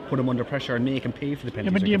now. Put them under pressure and make them pay for the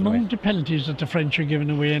penalties. Yeah, but the amount of penalties that the French are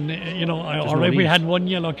giving away, and already we had 1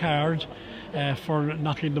 yellow card for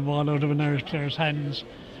knocking the ball out of an Irish player's hands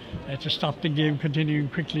to stop the game continuing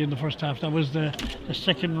quickly in the first half. That was the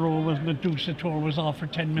second row, wasn't it? Dusator was off for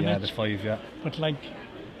 10 minutes. Yeah, the 5, yeah. But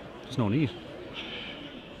there's no need.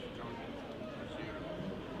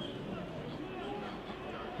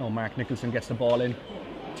 No, Mark Nicholson gets the ball in.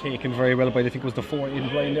 Taken very well by, I think it was the 4 in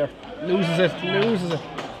Browne there. Loses it.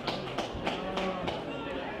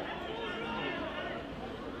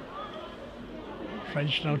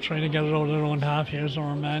 French now trying to get it out of their own half. Here's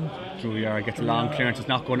our man. Drouillard gets a long clearance. It's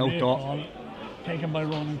not going out though. Ball. Taken by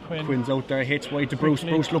Ronan Quinn. Quinn's out there, hits wide to Bruce.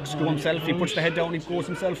 Bruce looks to go himself. He puts the head down, he goes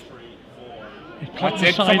himself. That's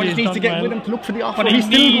it. Someone just needs to get with him to look for the offer. But he's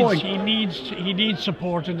still going. He needs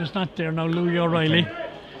support, and it's not there now. Louis O'Reilly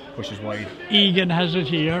pushes wide. Egan has it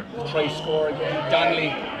here. Try score again. Donnelly.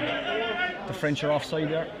 The French are offside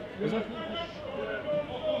there. Is it?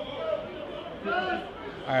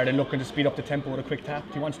 Are they looking to speed up the tempo with a quick tap?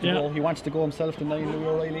 He wants to go. He wants to go himself. The 9, Louis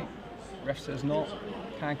O'Reilly. Ref says no.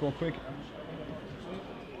 Can't go quick.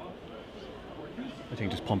 I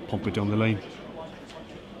think just pump it down the line.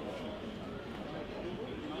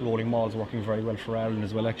 Rolling maul's working very well for Ireland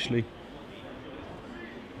as well, actually.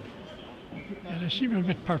 Yeah, they seem a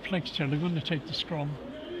bit perplexed here. They're going to take the scrum,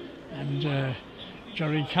 and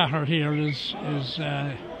Jerry Caher here is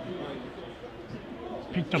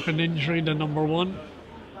picked up an injury, the number 1.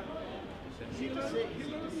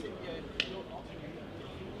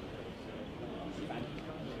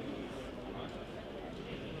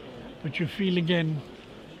 But you feel again,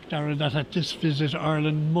 Darren, that at this visit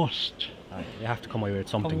Ireland must. You have to come away with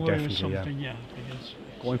something, definitely. Because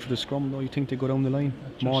going for the scrum, though, you think they go down the line,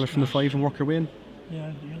 maul it from the 5 and work your way in?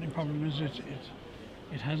 Yeah, the only problem is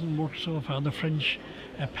it hasn't worked so far. The French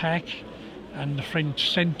pack and the French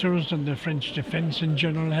centres and the French defence in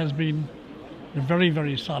general has been very,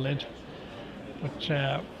 very solid. But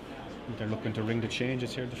they're looking to ring the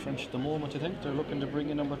changes here, the French, at the moment. I think they're looking to bring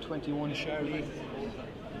in number 21, Charlie.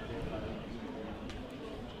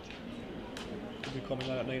 Be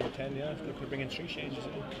coming out at 9 or 10, yeah. They're going to bring in 3 changes.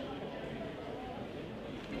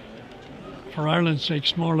 For Ireland's sake,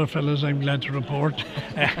 smaller fellas, I'm glad to report,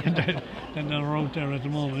 than they're out there at the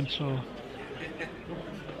moment. So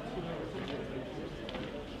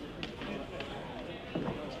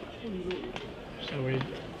we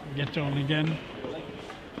get down again.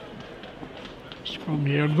 Scrum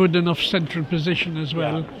here, good enough central position as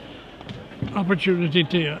well. Opportunity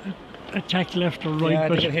to attack left or right. Yeah,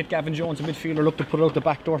 they could hit Gavin Jones, a midfielder, look to put it out the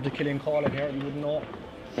back door to Killian Collin here, you wouldn't know.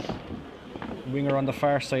 Winger on the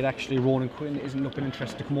far side, actually, Ronan Quinn isn't looking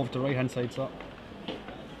interested to come over to the right hand side, so.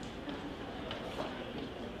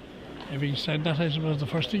 Having said that, I suppose the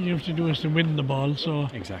first thing you have to do is to win the ball, so.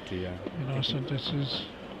 Exactly, yeah. You know, so this is.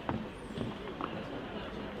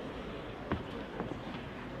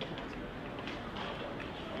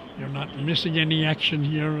 You're not missing any action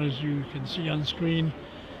here, as you can see on screen.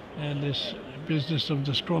 And this business of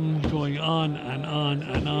the scrum going on and on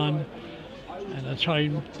and on, and the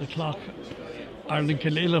time, the clock, Ireland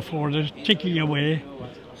can ill afford it, ticking away.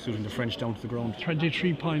 Suiting the French down to the ground.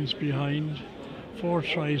 23 points behind, 4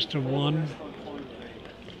 tries to 1.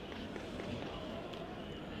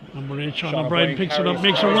 Number 8, Sean O'Brien picks it up,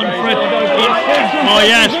 makes a run for it. Oh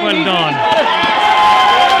yes, well done.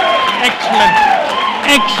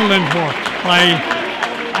 Excellent work by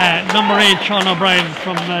number 8, Sean O'Brien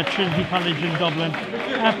from Trinity College in Dublin.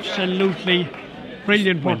 Absolutely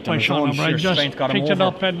brilliant work by Sean O'Brien. Just picked it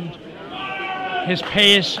up, and his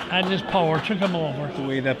pace and his power took him over. The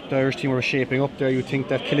way that the Irish team were shaping up there, you'd think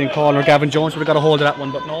that Killian Collin or Gavin Jones would have got a hold of that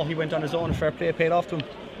one, but no, he went on his own. Fair play paid off to him.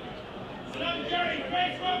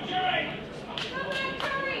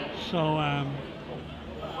 So,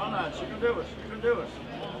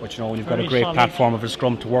 but you know, when you've got a great platform of a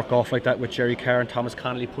scrum to work off like that with Jerry Carr and Thomas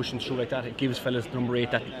Connolly pushing through like that, it gives fellas number 8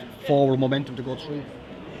 that forward momentum to go through.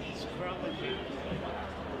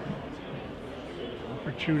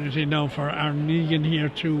 Opportunity now for Aaron Egan here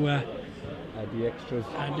to add the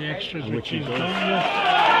extras, which he's done.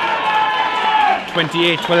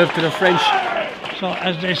 28-12 to the French. So,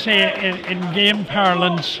 as they say in game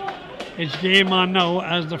parlance, it's game on now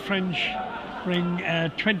as the French bring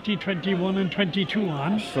 20, 21 and 22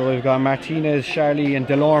 on. So we've got Martinez, Charlie and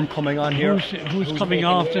Delorme coming on here. Who's coming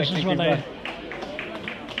off? This is what I...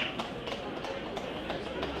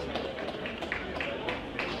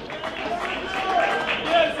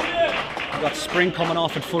 We've got Spring coming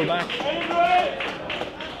off at full back.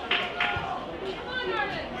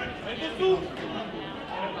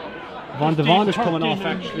 Van de Van is coming off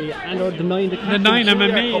actually, and the 9, the 9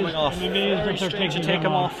 MMA coming off. MMA is that they're taking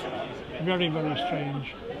him off. Very, very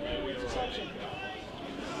strange.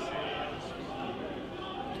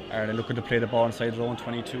 Ireland looking to play the ball inside their own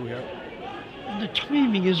 22 here. And the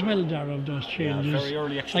timing as well, Darren, of those changes. Yeah, very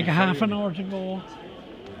early actually. Like a half an hour to go.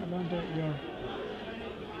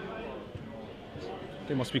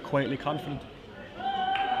 They must be quietly confident.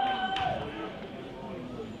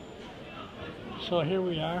 So here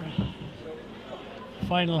we are.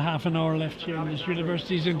 Final half an hour left here in this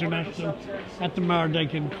Universities International at the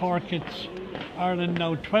Mardyke in Cork. It's Ireland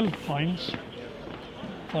now 12 points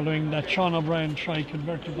following that Sean O'Brien try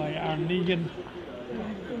converted by Aaron Negan.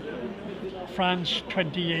 France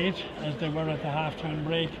 28 as they were at the half-time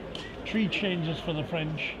break. 3 changes for the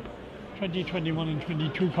French, 20, 21 and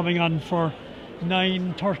 22 coming on for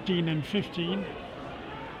 9, 13 and 15.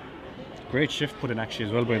 Great shift put in actually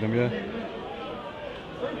as well by them, yeah.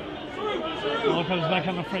 All comes back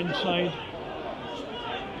on the French side.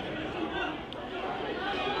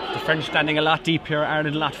 The French standing a lot deep here,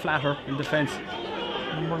 Ireland a lot flatter in defence.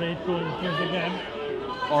 Number 8 going here again.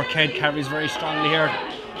 Orchid carries very strongly here.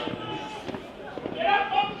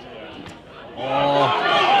 Oh.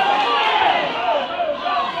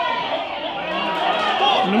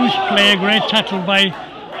 Loose play, great tackle by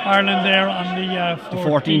Ireland there on the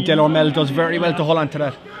 14. Delormel does very well to hold on to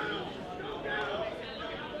that.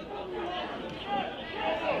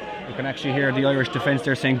 You can actually hear the Irish defence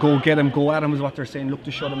there saying, go get him, go at him, is what they're saying, look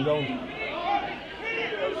to shut him down.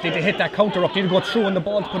 Did they hit that counter up? Did they go through on the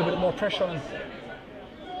ball to put a bit more pressure on him?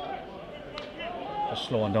 Just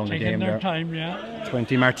slowing down the game their there. Time, yeah.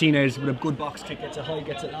 20. Martinez with a good box kick, gets it high,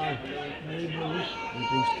 gets it long. And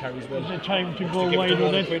Bruce carries well. There's a time to go wide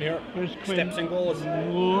with it. Here. There's Quinn. Steps and goes.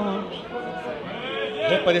 Whoa.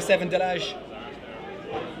 Hit by the 7 Delage.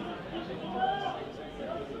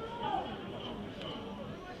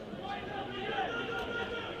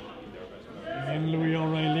 And Louis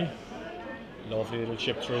O'Reilly. Lovely little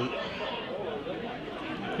chip through.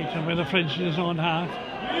 Picks up by the French in his own half.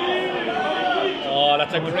 Oh,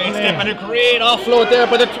 that's a great step and a great offload there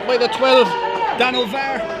by the 12, Dan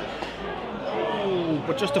O'Var. Oh,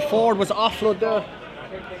 but just the forward was offload there.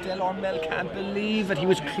 Delormel can't believe it. He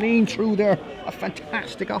was clean through there. A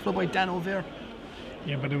fantastic offload by Dan O'Var.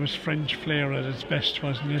 Yeah, but it was French flair at its best,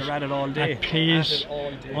 wasn't it? They're at it all day. At pace,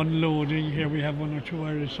 unloading. Here we have 1 or 2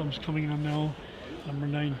 Irish subs coming on now. Number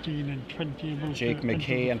 19 and 20. Jake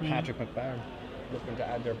McKay and Patrick McBarn looking to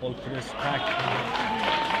add their bulk to this pack.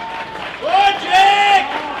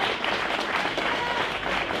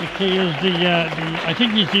 McKay is I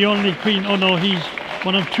think he's the only Queen. Oh no, he's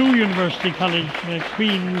one of 2 University College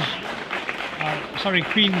Queen's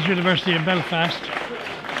University of Belfast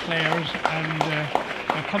players, and they're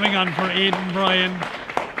coming on for Aidan Bryan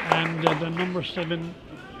and the number 7,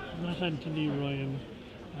 not Anthony Ryan,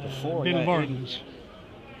 Bill Burns.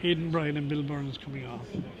 Aidan Bryan and Bill Burns coming off.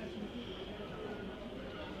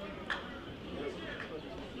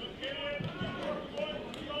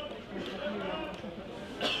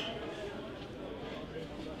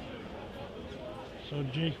 So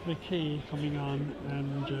Jake McKay coming on,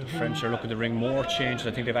 and the French are looking to bring more changes.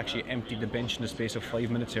 I think they've actually emptied the bench in the space of 5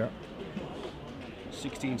 minutes here.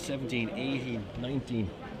 16, 17, 18, 19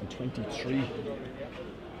 and 23.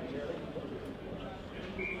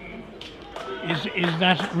 Is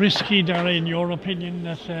that risky, Dara, in your opinion,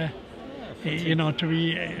 that you know, to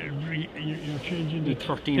be you're changing the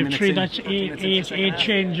 13 minutes in, that's 8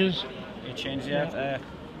 changes. 8 changes, yeah.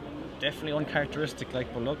 Definitely uncharacteristic,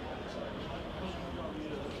 like, but look.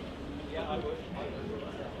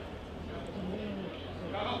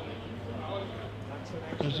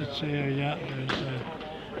 Does it say, yeah, there's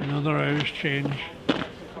another Irish change.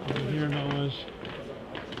 And here now is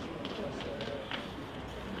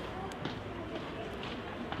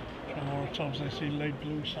more subs. I see light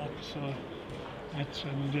blue socks, so that's,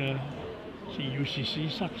 and see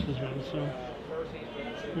UCC socks as well, so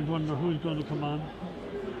we'd wonder who's going to come on.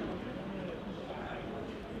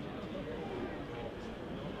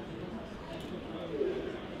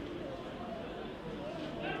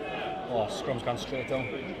 Oh, scrum's gone straight down.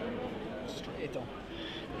 Straight down.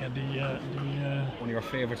 Yeah, one of your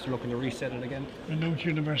favourites looking to reset it again. Renowned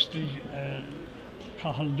University,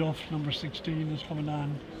 Cathal Duff, number 16, is coming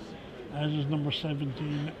on, as is number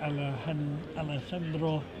 17,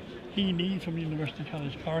 Alessandro Heaney from University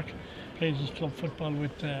College Cork. Plays his club football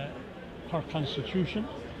with Cork Constitution.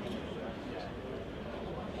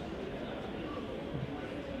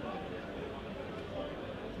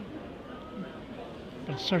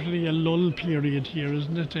 It's certainly a lull period here,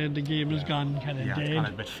 isn't it? The game has gone kind of dead. It's gone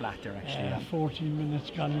a bit flat there, actually. 14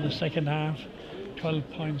 minutes gone in the second half. 12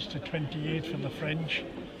 points to 28 for the French.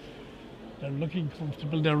 They're looking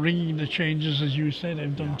comfortable. They're ringing the changes, as you said.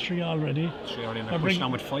 They've done 3 already. 3 already, and they're pushing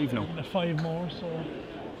on with 5 now. 5 more, so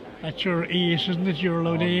that's your 8, isn't it? You're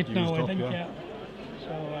allowed 8 now, I think, yeah.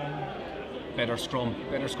 So better scrum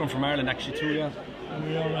from Ireland, actually, too, yeah.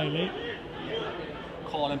 Louis O'Reilly.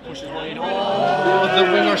 Call and pushes wide. Oh, the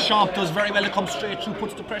winger Champ does very well to come straight through,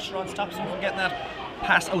 puts the pressure on, stops him from getting that.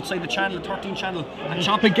 pass outside the channel, the 13 channel, and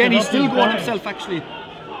chop again. He's still going himself actually.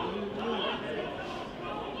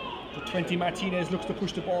 20 Martinez looks to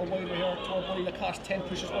push the ball wider here. Torbody Lacoste 10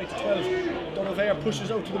 pushes wide to 12. Donovair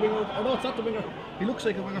pushes out to the winger. Oh no, it's not the winger. He looks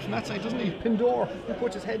like a winger from that side, doesn't he? Pindor, who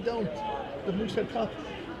puts his head down. The loose head top.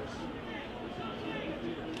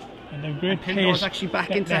 And they're great Pindor's pace. actually back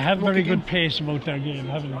they into have very good pace about their game,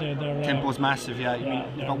 haven't they? Tempo's massive, yeah.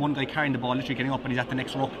 You've got one guy carrying the ball, literally getting up, and he's at the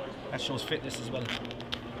next ruck. That shows fitness as well.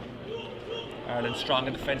 Ireland strong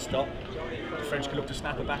in defence though. The French can look to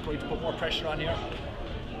snap it back right to put more pressure on here.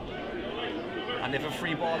 And they have a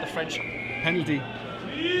free ball, the French penalty.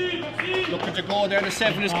 Looking to go there, the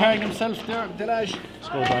 7 is carrying himself there, Delage.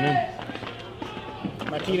 Scores on in.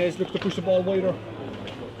 Martinez looks to push the ball wider.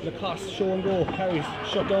 Lacoste, show and go, carries,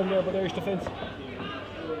 shut down there by the Irish defence.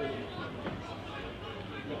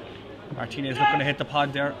 Martinez looking to hit the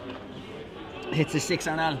pod there. Hits the 6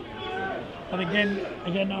 Arnal. But again,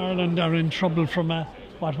 Ireland are in trouble from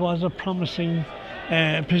what was a promising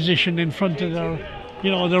position in front of their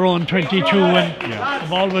own 22, and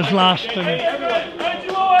they've always lost.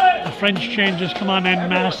 And the French changes come on en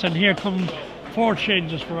masse, and here come 4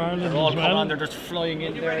 changes for Ireland they're all as well. They're just flying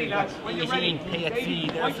in there. You've got 18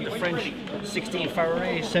 Payet there for the French, 16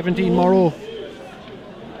 Farré, 17 Moreau.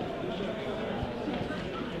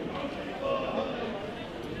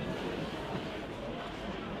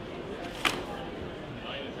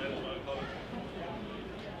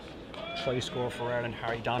 Try score for Ireland.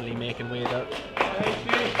 Harry Donnelly making way there.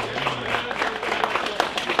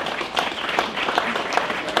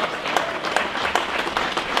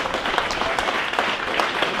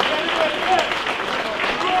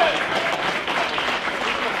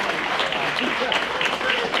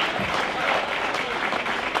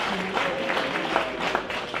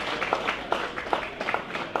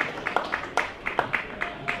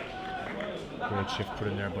 Great shift put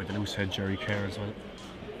in there by the loose head Jerry Kerr as well.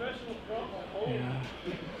 Yeah.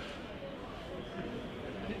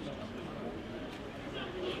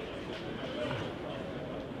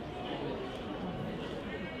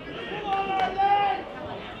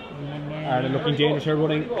 Ireland looking dangerous here,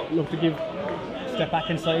 running, look to give, step back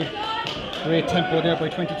inside. Great tempo there by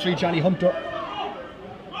 23 Johnny Hunter.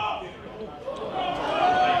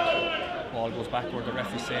 Ball goes backward, the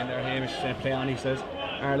ref is saying there, Hamish is saying play on, he says.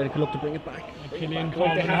 Ireland can look to bring it back. They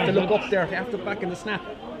have to look up there, they have to back in the snap.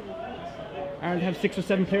 Ireland have 6 or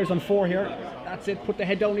 7 players on 4 here. That's it, put the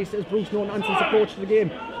head down, he says. Bruce, no nonsense approach to the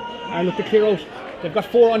game. Ireland look to clear out. They've got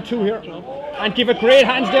 4 on 2 here. And give it great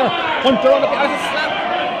hands there. Hunter on the slap.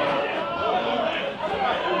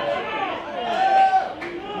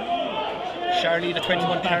 Charlie, the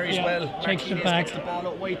 21 carries well. Takes it back. Gets the ball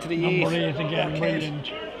out wide to the Number 8 again,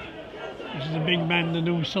 brilliant. This is a big man, the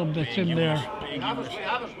new sub that's in there. I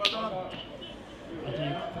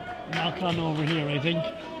think knock on over here, I think.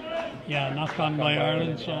 Yeah, knock on by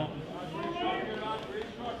Ireland, so.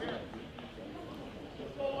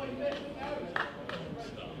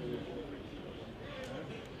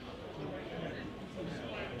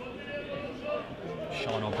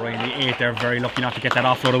 Sean O'Brien, the 8 there, very lucky not to get that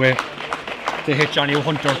offload away. To hit Johnny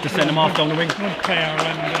Hunter, to send him off down the wing. Good player,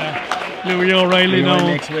 and Louis O'Reilly now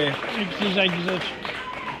makes way. makes his exit.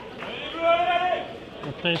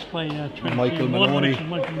 Replaced by Michael Maloney.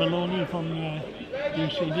 Michael Maloney from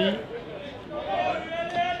UCD.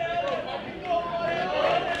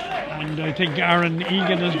 And I think Aaron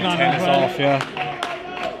Egan has gone as well. Off, yeah.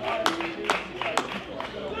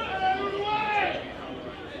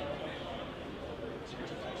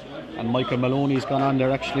 And Michael Maloney's gone on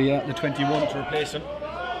there actually, the 21 to replace him.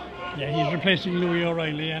 Yeah, he's replacing Louis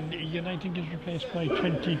O'Reilly, and Egan I think is replaced by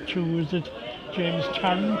 22, is it James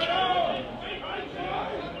Tarrant?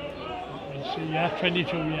 Let's see, yeah,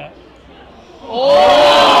 22, yeah.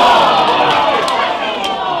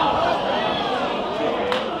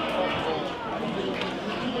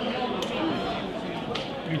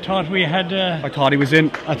 We thought we had I thought he was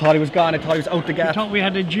in, I thought he was gone, I thought he was out the gap. I thought we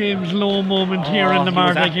had a James Lowe moment here in the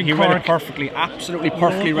Mardyke in He Cork. read it perfectly, absolutely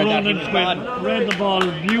perfectly read that. He was gone. Read the ball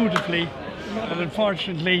beautifully, but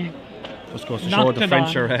unfortunately Just goes to show the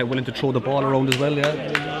French are willing to throw the ball around as well,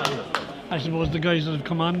 yeah. I suppose the guys that have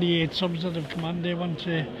come on, the 8 subs that have come on, they want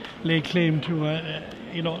to lay claim to,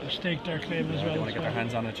 stake their claim as well. They want to get their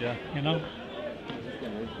hands on it, yeah. You know.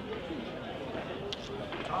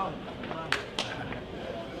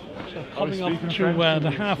 So coming up to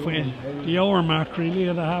the halfway, the hour mark really,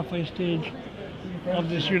 at the halfway stage of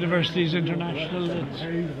this Universities International. It's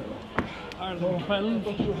Ireland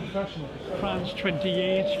 12, France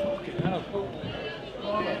 28.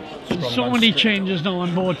 So many changes now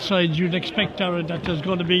on both sides. You'd expect that there's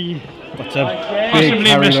going to be That's a big possibly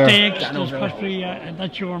carry there. mistakes. There's possibly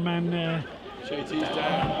that's your man, not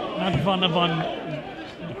Von.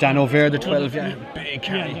 Dan O'Vear, the 12, yeah, big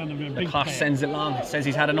carry. Yeah, The cost sends it long. Says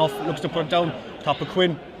he's had enough. Looks to put it down. Top of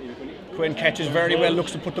Quinn. Quinn catches very well.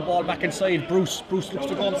 Looks to put the ball back inside. Bruce looks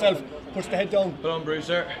to go himself. Puts the head down. Put on, Bruce,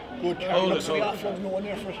 sir. Good carry. Looks to be offload. No one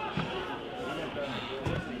there for it.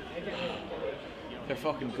 They're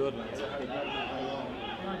fucking good, man.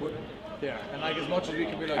 Yeah, and like as much as we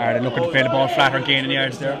can be like. Ireland looking to play the ball flatter, gaining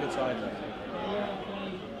yards there.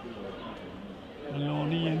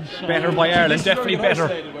 Better by Ireland, definitely better.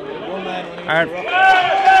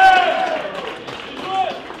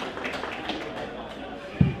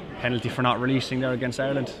 Penalty for not releasing there against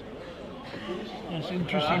Ireland. It's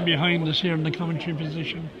interesting behind us here in the commentary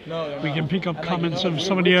position. We can pick up comments of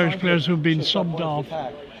some of the Irish players who've been subbed off,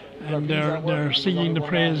 and they're singing the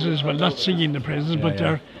praises. Well, not singing the praises, but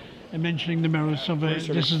they're mentioning the merits of it.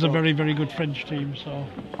 This is a very, very good French team. So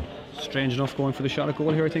strange enough going for the shot at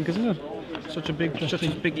goal here, I think, isn't it? Such a big lead.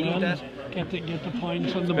 That get the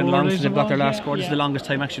points on the board. It's been long since they've got their last score. This is the longest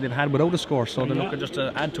time actually they've had without a score, so they're looking just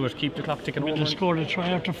to add to it, keep the clock ticking over. They scored a try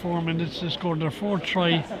after 4 minutes. They scored their fourth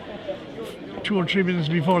try 2 or 3 minutes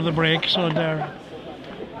before the break, so they're.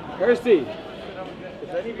 Kirsty, if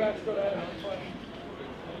any backs go down,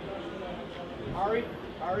 Harry,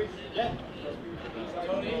 yeah.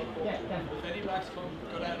 Tony, yeah. If any backs go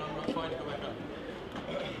down, I'm not trying to go back up.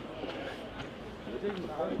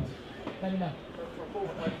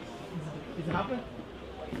 Is it happening?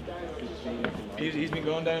 He's been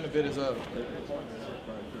going down a bit as well.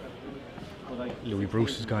 Louis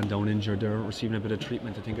Bruce has gone down injured. They're receiving a bit of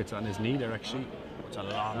treatment. I think it's on his knee there actually. It's a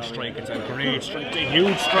long strike. It's a great strike. It's a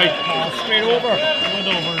huge strike. Straight over. Went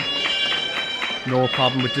over. No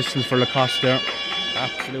problem with distance for Lacoste there.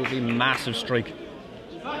 Absolutely massive strike.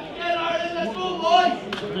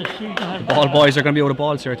 The ball boys are going to be out of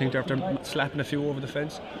balls here. I think they're after slapping a few over the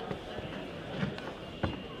fence.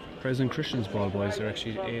 President Christian's ball boys are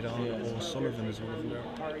actually 8 on. O'Sullivan is one of them there.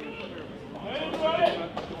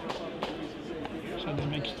 So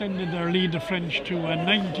they've extended their lead, the French, to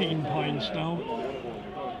 19 points now.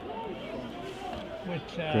 With,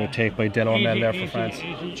 great take by Delormel there for France.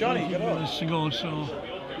 Johnny, get on. To go, so.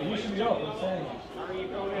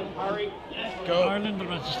 Go. Ireland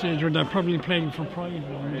are at the stage where they're probably playing for pride.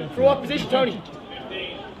 For what position, Tony?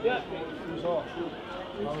 Yeah.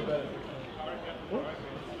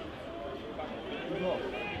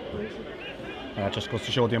 Just goes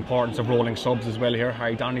to show the importance of rolling subs as well here.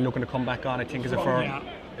 Harry Donnelly looking to come back on. I think is it for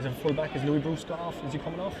full back? Is Louis Bruce gone off? Is he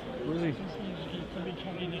coming off? Where is he?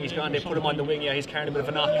 He's gone. They put him on the wing. Yeah, he's carrying a bit of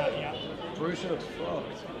a knock. Bruce looks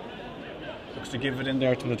fucked. Looks to give it in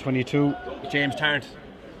there to the 22. James Tarrant.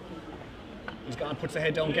 He's gone. Puts the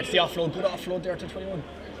head down. Gets the offload. Good offload there to 21.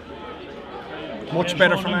 Much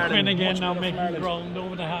better from Ireland. Quinn again now making ground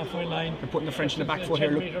over the halfway line. They're putting the French in the back foot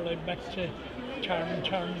here. Look. Line back to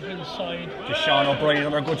Charles inside. To Sean O'Brien,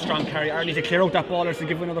 another good strong carry. Ireland need to clear out that ball or to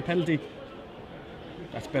give another penalty.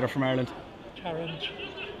 That's better from Ireland. Charles.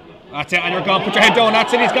 That's it, and you're gone. Put your head down.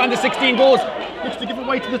 That's it. He's gone to 16 goals. Looks to give it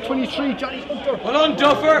away to the 23. Johnny Hunter. Well on,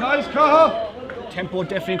 Duffer. Nice call. Tempo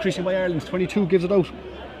definitely increasing by Ireland. 22 gives it out.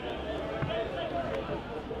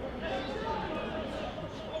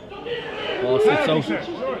 Ball slips out.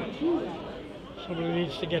 Somebody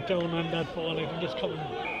needs to get down on that ball. I think it's coming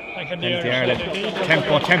back in the air.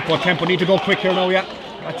 Tempo. Need to go quick here now, yeah.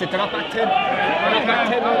 That's it. They're not back 10. They're not back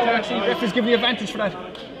 10 now. Actually, ref is giving the advantage for that.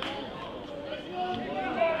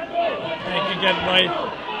 Break again by.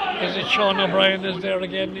 Is it Sean O'Brien is there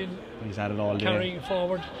again? He's had it all day. Carrying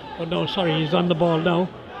forward. Oh no, sorry, he's on the ball now.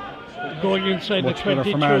 Going inside much the 22.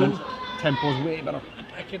 Better from Ireland. Tempo's way better.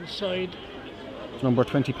 Back inside. It's number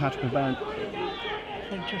 20, Patrick McBarn.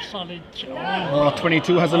 French are solid.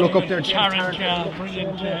 22 has a look up there. Tarrant,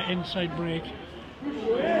 brilliant inside break.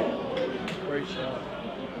 Great shot.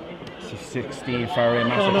 16 Ferry,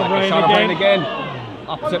 massive Sean tackle. Sean O'Brien again.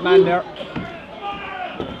 Opposite man there.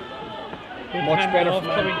 Much better from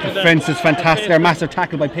the defence is fantastic there. Massive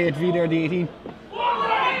tackle by Pate V there, the 18. Is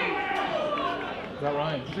that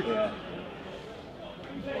Ryan? Yeah.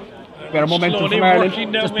 Better momentum from Ireland.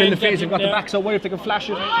 Just build the phase. They've got the backs out wide if they can flash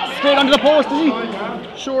it. Straight under the post, is he?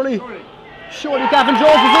 Surely Gavin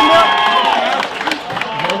Jones is in there.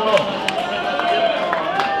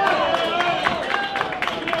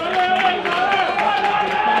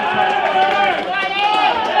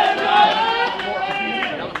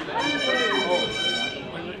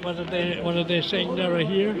 What are they saying there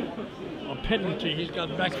here? A penalty. He's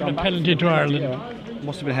gone back for the penalty to Ireland. Yeah.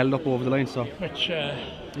 Must have been held up over the line, so Which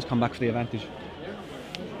he's come back for the advantage.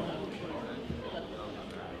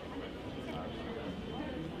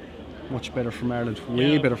 Much better from Ireland.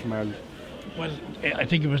 Way better from Ireland. well, I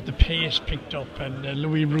think it was the pace picked up, and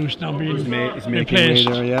Louis Bruce now being He's making replaced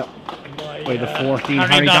way there, yeah. By the 14. Harry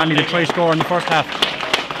Harry Donnelly, the Donnelly. try scorer in the first half.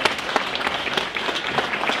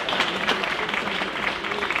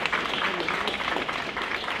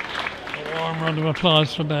 A warm round of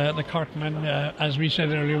applause for the Cork men, as we said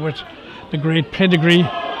earlier, with the great pedigree.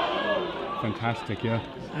 Fantastic, yeah.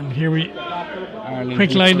 And here we Ireland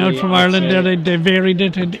quick line out from Ireland there. They varied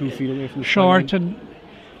it and 2 feet away from the short, sideline. and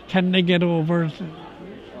can they get over?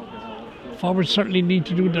 Forwards certainly need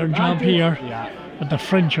to do their job here, Yeah. but the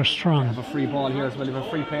French are strong. Have a free ball here as well. You have a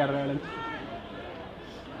free play out of Ireland.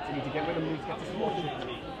 So you need to get rid of him. You need to get this ball.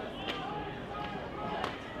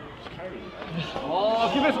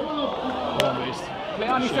 Oh, give it. Play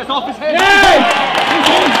on, he sets off his head.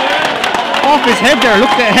 Off his head there. Look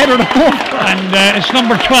at the header of the ball. And it's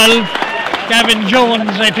number 12, Gavin Jones.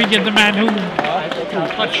 I think is the man who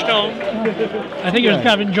touched down. I think it was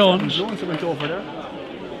Gavin Jones. Jones went over there.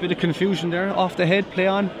 Bit of confusion there. Off the head. Play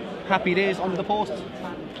on. Happy days under the post.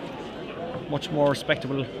 Much more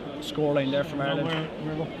respectable scoreline there from Ireland.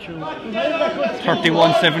 We're up to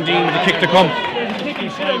 31-17 with a kick to come.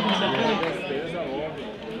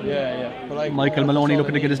 Yeah. But like, Michael Maloney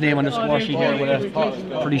looking to get his name on the score sheet here with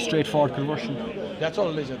a pretty straightforward conversion. that's all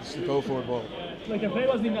it is. It's the go forward ball. Like, the play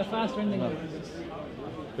wasn't even that fast or anything.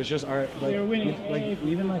 It's just our They were winning.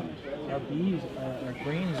 Even like our B's,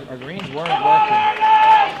 our greens weren't working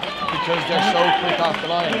because they're so quick off the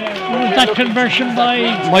line. was that conversion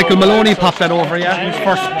by Michael Maloney popped that over, yeah. His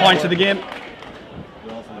first point of the game.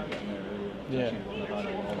 Yeah.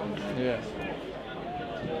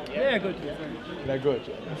 Yeah, good. They're good.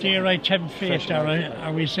 the right 10 feet there?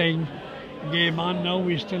 Are we saying game on now?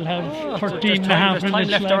 We still have 13 There's and a half time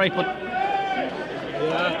minutes left, left. alright, but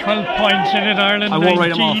 12 points in it, Ireland I won't write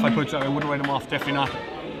 19, him off. I wouldn't write him off, definitely not.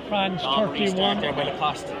 France 31. There by the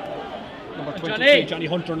cost. Number 23, Johnny. Johnny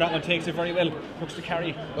Hunter, and that one takes it very well. Looks to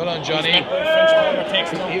carry. Well done, Johnny. French player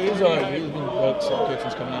takes it. He is alright. He's been good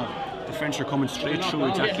since coming out. The French are coming straight through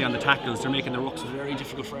exactly on the tackles. They're making the rucks very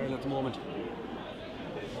difficult for Ireland at the moment.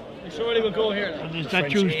 Surely we'll go here now. And is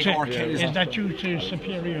French that due to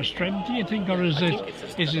superior strength, do you think, or is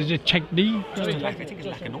it technique? I think it's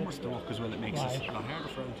lack of numbers to the ruck as well that makes it a lot harder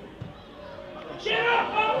for Ireland.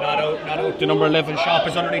 Not out. The number 11 shop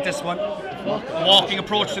is underneath this one. Walking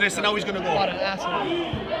approach to this, and now he's going to go. What an asshole.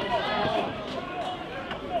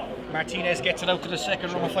 Martinez gets it out to the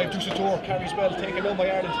second, number 5, Dussator, carries well, taken down by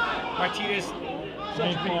Ireland. Martinez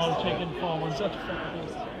Big ball taken forward.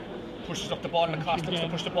 pushes up the ball in the cost, looks to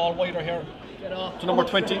push the ball wider here. Get off. To number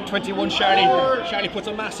 21, Charlie. Charlie puts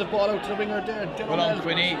a massive ball out to the winger there. Well done,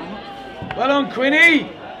 Quinny. Well done, Quinny.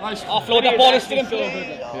 Nice. Offload, that ball is still in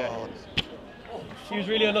play. He was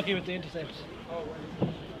really unlucky with the intercepts.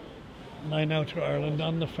 9 out to Ireland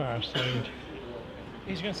on the far side.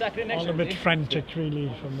 He's going to sack it in next All a year. bit frantic, really,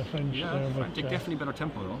 from the French there. But, Definitely better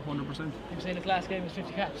tempo though, 100%. He was saying his last game was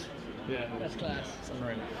 50 caps. Yeah. That's class.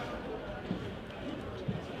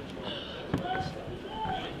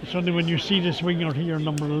 it's only when you see this winger here,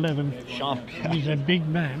 number 11. Champ. He's a big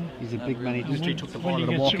man. He's a big man. He literally took the When ball he at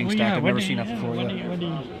a gets- walking well, start. yeah, I've when never he- seen that yeah, before.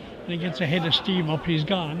 When he gets a head of steam up, he's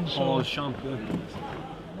gone. So Champ.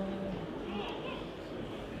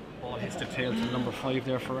 Ball hits the tail to the number 5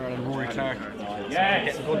 there for Ireland, Rory Clark. Yeah,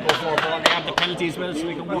 getting good go for a ball. They have the penalty as well, so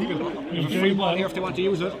we can work it. There's a free ball here if they want to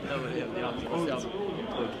use it.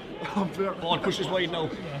 Ball pushes wide now.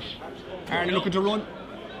 Ireland looking to run.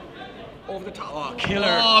 Over the top. Oh,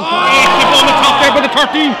 killer. Oh, great. Keep on the top there by the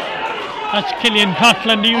 13. that's Killian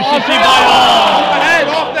Coughlin, the UCC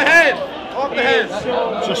Off the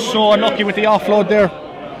head. Just so unlucky with the offload there.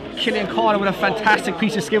 Killian Coughlin with a fantastic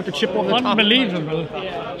piece of skill with the chip over the top. Unbelievable.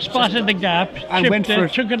 Spotted the gap, And went chipped for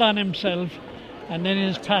it, it. took it on himself, and then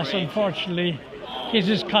his pass, unfortunately, hit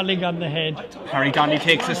his colleague on the head. Harry Donnelly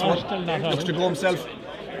takes this one. Still not Looks out. to go himself.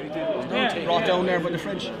 Brought down there by the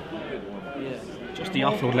French. Just the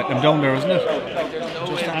offload let them down there, isn't it?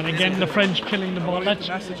 And again, the French killing the ball.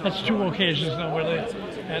 That's 2 occasions now where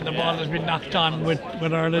the ball has been knocked on with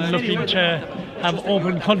Ireland looking to have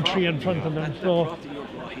open country in front of them. So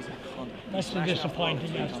that's the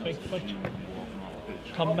disappointing aspect. But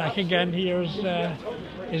come back again. Here's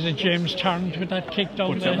is it James Tarrant with that kick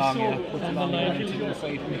down the line?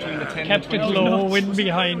 Kept it low, wind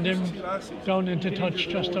behind him, down into touch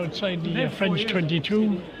just outside the French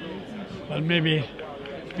 22. Well, maybe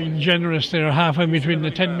being generous there, halfway between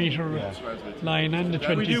the 10-metre line and the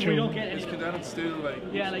 22. We don't get any. Still, like,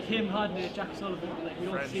 Yeah, like him had Jack Sullivan, like we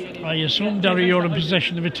don't see any. I assume, Derry, you're in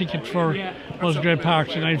possession of a ticket for Musgrave Park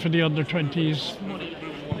tonight for the under-20s.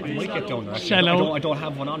 I might get down there. Sell out. I don't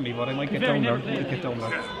have one on me, but I might get down there.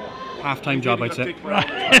 Half-time job, I'd say.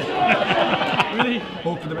 Really?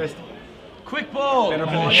 Hope for the best. quick ball.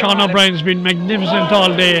 Sean O'Brien's been magnificent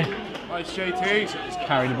all day. Nice JT. He's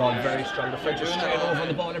carrying the ball very strong. The French are straight over on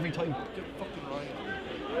the ball every time.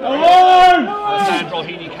 Alessandro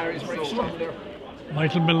Heaney carries very strong there.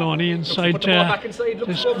 Michael Maloney inside.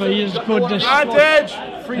 This guy is good.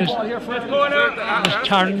 Advantage. Free ball here for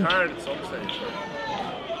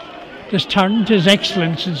This Tarrant is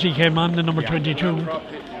excellent since he came on, the number 22.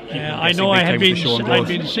 I know I'd been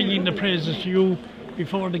singing the praises to you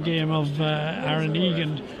before the game of Aaron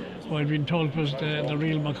Egan, who I'd been told was the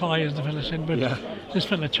real McCoy, as the fella said. But this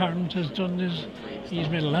fella Tarrant has done this. He's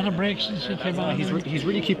made a lot of breaks since he came on. He's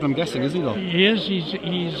really keeping them guessing, isn't he? Though he is. He's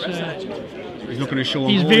looking to show.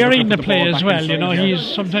 He's varying the play as well. You know, he's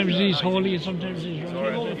sometimes he's holy, sometimes he's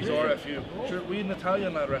running. He's RFU. We an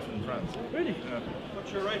Italian lad ref in France. Really? Yeah.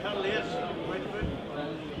 What's your right handle is?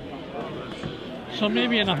 So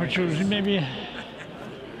maybe an opportunity, maybe.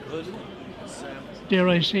 Dare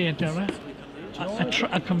I say it, Dara?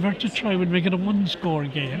 A converted try would make it a one-score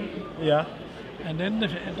game. Yeah. And then the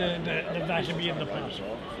that would be in the pass.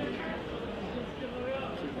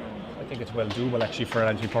 I think it's well doable actually for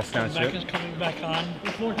Anthony Porstance. Back is coming back on.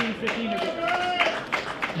 14, 15.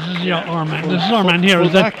 This is our man. This is our man here.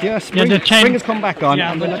 Is that? Yeah, Spring has come back on.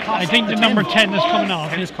 Yeah, but I think the number 10 is coming off.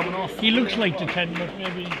 10 is coming off. He looks like the 10, but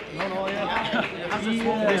maybe. No, yeah.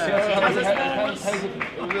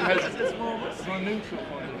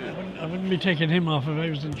 I wouldn't be taking him off if I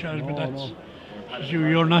was in charge, but that's.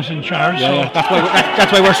 You're not in charge. Yeah, so.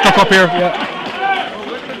 That's why we're stuck up here. Yeah.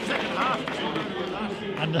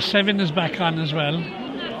 And the 7 is back on as well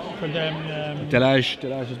for them. Delage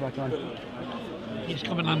is back on. He's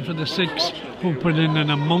coming on for the 6, who put in an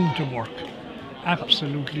amount of work.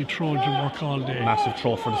 Absolutely Trojan work all day. Massive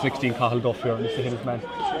throw for the 16, Cahill Duff here, and he's hit his man.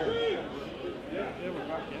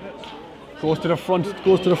 Goes to the front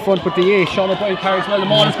with the 8. Sean O'Brien carries well. The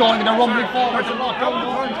ball is going and they're rumbling forwards and not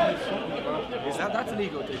down. That's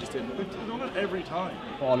illegal. They just did. They've done it every time.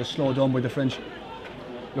 Ball is slowed down by the French.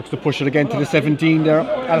 Looks to push it again to the 17 there.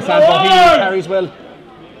 Alessandro Heaney carries well.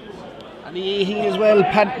 And the 18 as well.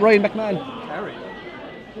 Ryan McMahon.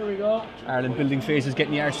 Here we go. Ireland building phases,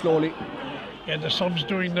 getting the arse slowly. Yeah, the subs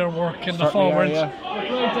doing their work in the forwards. Look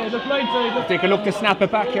right side, look right side. Take a look to snap it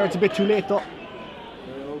back here. It's a bit too late though.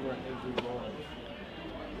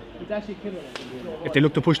 It's actually killing it. If they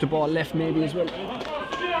look to push the ball left maybe as well.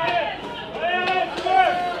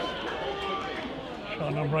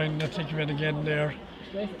 Sean O'Brien, let's think of it again there.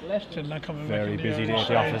 Still not coming back. Very busy day at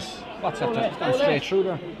the office. What's that? That's gone straight through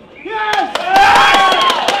there.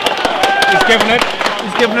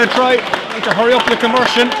 He's giving it a try. Need to hurry up the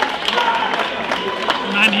conversion. The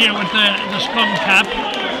man here with the scrum cap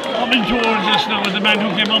coming towards us now is the man who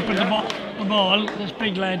came up with the ball. This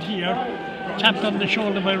big lad here, tapped on the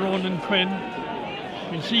shoulder by Ronan Quinn.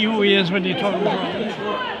 We'll see who he is when he turns around.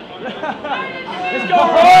 Let's go,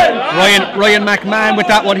 Ryan! Ryan McMahon with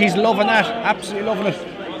that one. He's loving that. Absolutely loving it.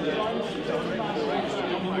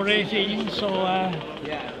 Number 18. So,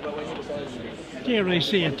 dare I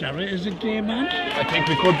say it, Derry? Is it game on? I think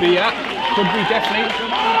we could be. Yeah, could be definitely.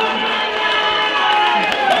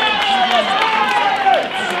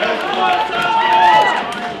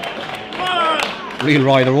 Real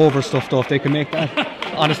rider over stuff though, if they can make that.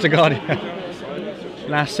 Honest to God.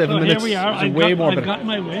 Last 7 minutes. Here we are. I've got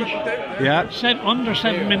my wish. Yeah. Set under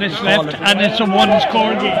 7 minutes left, and it's a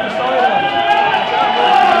one-score game.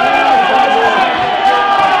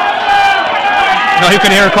 Now you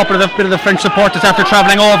can hear a couple of the French supporters after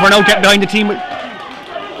travelling over and out getting behind the team.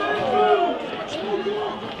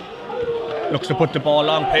 Looks to put the ball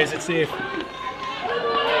long, plays it safe.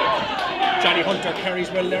 Johnny Hunter carries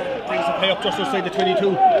well there, brings the play up just outside the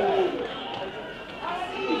 22.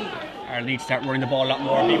 Our lead start running the ball a lot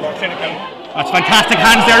more, be more clinical. That's fantastic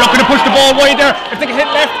hands there, looking to push the ball wide there. If they can hit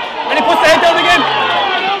left, and he puts the head down again.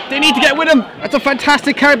 They need to get with him. That's a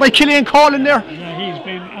fantastic carry by Killian Collin there. Yeah, he's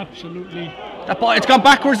been absolutely... That ball, it's gone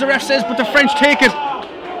backwards, the ref says, but the French take it.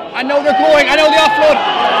 And now they're going, and now the offload.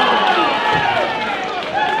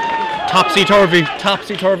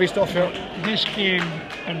 Topsy-turvy stuff here. This game,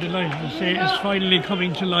 I'm delighted to say, is finally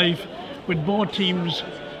coming to life with both teams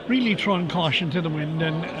really throwing caution to the wind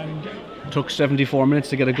and took 74 minutes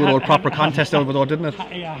to get a good old proper contest out of it though, didn't it?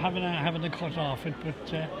 Yeah, having a cut off it, but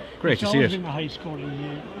great to see it. It's always been a high scoring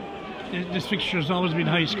game. this fixture has always been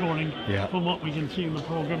high scoring. Yeah. From what we can see in the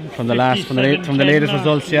programme. From the latest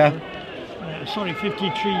results, yeah.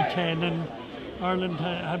 53-10, and Ireland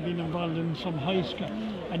have been involved in some high score,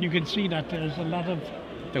 and you can see that there's a lot of.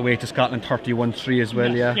 The way to Scotland 31-3 as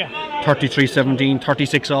well, yeah. 33-17,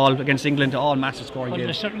 36 all against England, all massive scoring They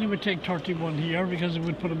games. certainly would take 31 here because it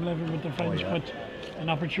would put them level with the French, but an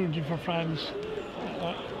opportunity for France.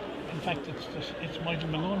 In fact, it's Michael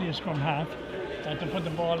Maloney, a scrum half, to put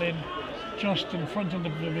the ball in just in front of the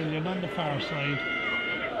pavilion on the far side.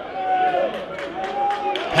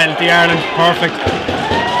 Penalty Ireland, perfect.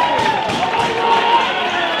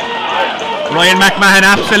 Ryan McMahon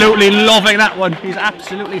absolutely loving that one. He's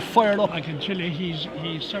absolutely fired up. I can tell you, he's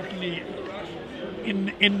certainly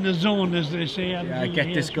in the zone, as they say. And yeah,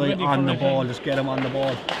 get this guy on the ball. Just get him on the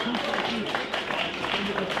ball.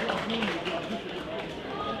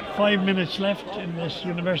 5 minutes left in this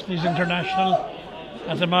Universities International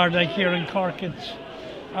at the Mardyke here in Cork. It's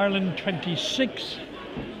Ireland 26,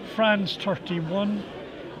 France 31.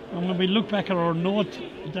 And when we look back at our note,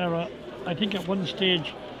 there, I think at one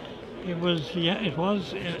stage it was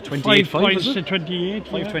 5 points to 28.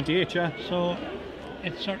 5-28, yeah. So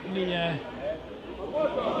it certainly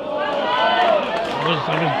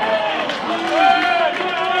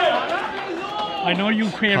I know you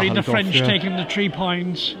queried the French taking the 3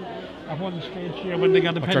 points at one stage here when they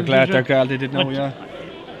got the penalty. They're glad they did know, yeah.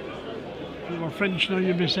 If you were French now,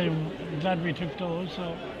 you'd be saying, glad we took those.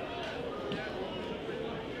 So.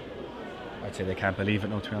 I'd say they can't believe it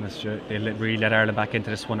now, to be honest. They really let Ireland back into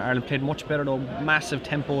this one. Ireland played much better though, massive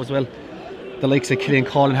tempo as well. The likes of Killian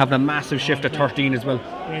Collin having a massive shift at 13 as well.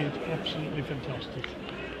 Great, absolutely fantastic.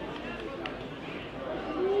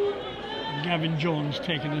 Gavin Jones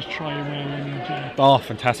taking his try well. And, oh,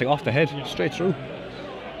 fantastic, off the head, straight through.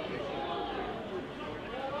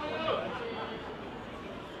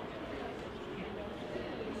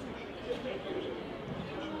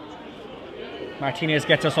 Martinez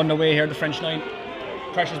gets us underway here, the French line.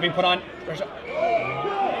 Pressure's been put on.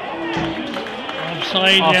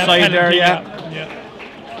 Offside there, yeah.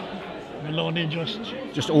 Maloney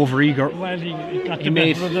just over eager. Well, he got the he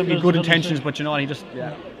made good intentions, say. but you know, he just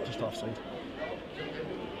offside.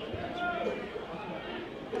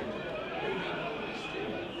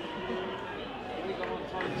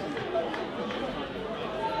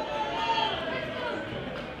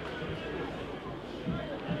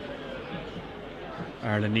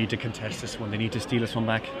 Ireland need to contest this one. They need to steal this one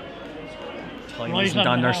back. Time isn't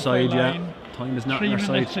on their side yet. Time is not on their side.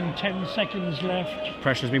 3 minutes and 10 seconds left.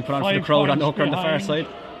 Pressure's been put on for the crowd on the hooker on the far side.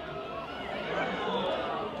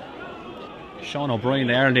 Sean O'Brien,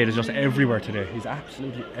 the Ireland aide, is just everywhere today. He's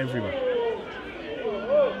absolutely everywhere.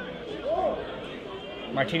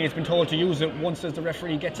 Martinez has been told to use it once as the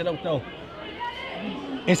referee gets it out now.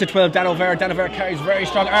 Into 12, Danover. Danover carries very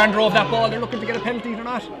strong. Aaron drove that ball. They're looking to get a penalty or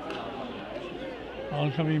not.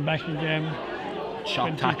 Ball coming back again.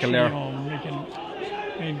 Shot tackle there.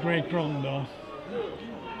 Made great ground though.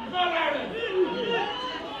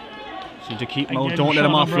 So to keep him out. Don't let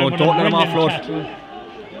him offload. Don't let him offload.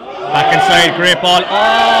 Back inside. Great ball.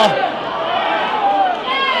 Oh!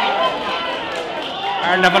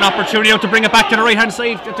 Ireland have an opportunity out to bring it back to the right hand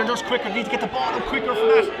side. They're just quicker. They need to get the ball up quicker from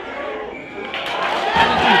that.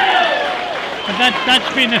 But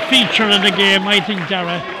that's been a feature of the game, I think,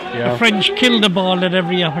 Dara. The French kill the ball at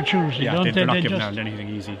every opportunity, don't they? They're not giving Ireland anything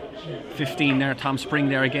easy. 15 there, Tom Spring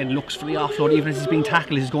there again, looks for the offload, even as he's being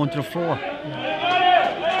tackled, he's going to the floor.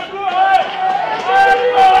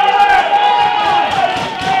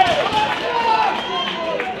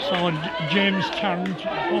 So James Tarrant,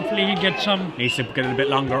 hopefully he gets some. Needs to get it a bit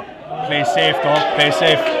longer. Play safe though, play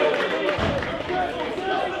safe.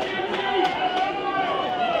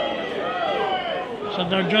 So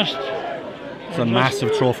they're just... It's a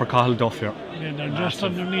massive throw for Cathal Duff here. Yeah, they're just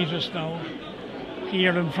underneath us now,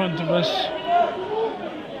 here in front of us.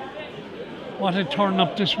 What a turn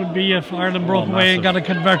up this would be if Ireland broke away and got a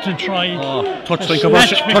converted try. Touchline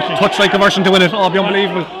conversion to win it. Oh, it'd be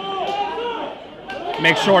unbelievable.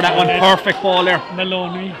 Make sure that one perfect ball there.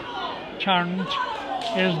 Maloney, Tarrant.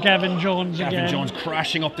 Here's Gavin Jones again. Gavin Jones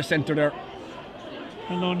crashing up the centre there.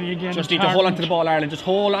 Maloney again. Just need to hold on to the ball, Ireland. Just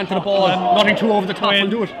hold on to the ball. Nothing too over the top will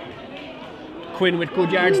do it. Quinn with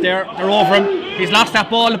good yards there. They're over him. He's lost that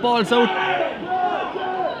ball. The ball's out.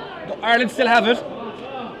 Ireland still have it.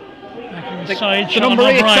 The number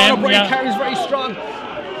 8, Sean O'Brien, carries very strong.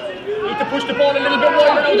 Need to push the ball a little bit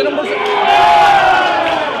wider now. The numbers.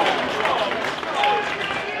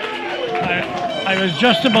 I was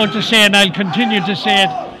just about to say, and I'll continue to say it.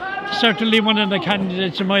 Certainly one of the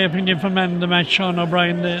candidates, in my opinion, for man of the match, Sean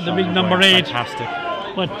O'Brien, the big number 8. Fantastic.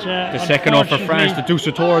 But the second off for France, the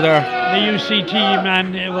Dussator there. The UC team,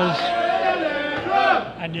 and it was,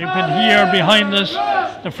 and you can hear behind us,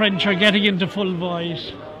 the French are getting into full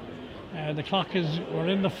voice. The clock is, we're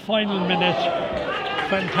in the final minute.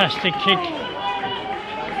 Fantastic kick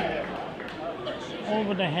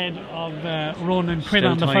over the head of Ronan Quinn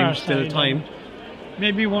on the far side. Still time.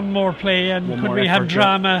 Maybe one more play, and could we have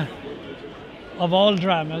drama of all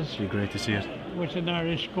dramas? It'd be great to see it. With an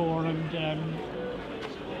Irish score, and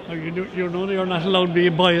you know you're not allowed to be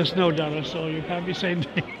biased now, Dara, so you can't be saying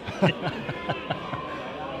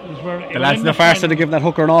the lads in the far side are giving that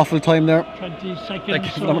hooker an awful time there. 20 seconds. They're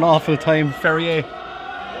giving them an awful time. Ferrier.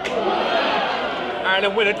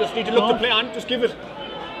 Ireland win it, just need to look to play on, just give it.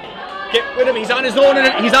 Get with him, he's on his own,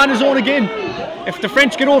 he's on his own again. If the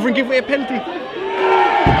French get over and give away a penalty.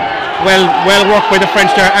 Well worked by the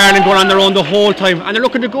French there. Ireland going on their own the whole time, and they're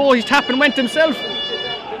looking to go. He's tapping went himself.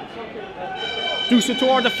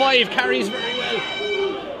 Dussator, the 5, carries very well.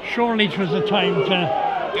 Surely it was the time to.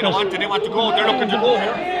 They want to go. They're looking to go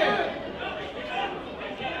here.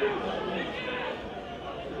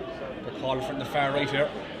 They're calling from the far right here.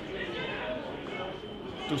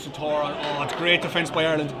 Dussator on. Oh, it's great defence by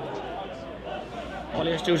Ireland. All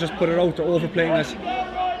he has to do is just put it out. They're overplaying this.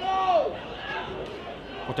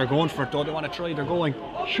 But they're going for it though. They want to try. They're going.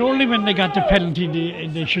 Surely when they got the penalty,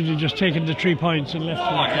 they should have just taken the 3 points and left it.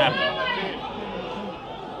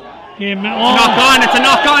 Knock on. It's a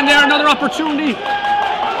knock on there. Another opportunity.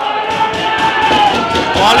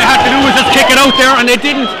 All they had to do was just kick it out there, and they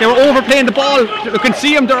didn't. They were overplaying the ball. You can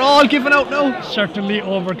see them. They're all giving out now. Certainly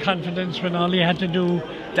overconfidence when all you had to do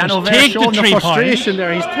was take the 3 frustration points.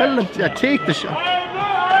 There. He's telling them, take the shot.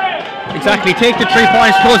 Exactly. Take the 3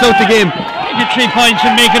 points. Close out the game. The 3 points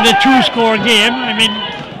and make it a 2-score game. I mean,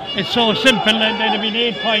 it's so simple, and they'd have been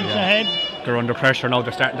 8 points ahead. They're under pressure now.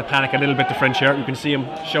 They're starting to panic a little bit, the French here. You can see them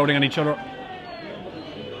shouting at each other.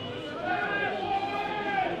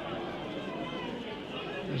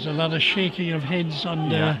 There's a lot of shaking of heads on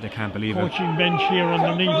the they can't believe coaching bench here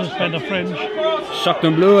underneath us by the French. Shocked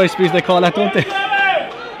and blue, I suppose they call that, don't they?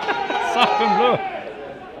 Shocked and blue.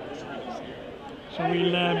 So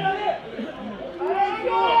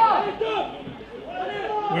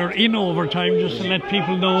we're in overtime, just to let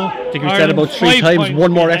people know. I think we said about 3 times.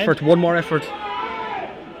 One more effort.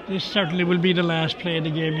 This certainly will be the last play of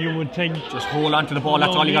the game, you would think. Just hold on to the ball.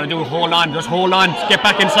 That's all you got to do. Hold on. Just hold on. Get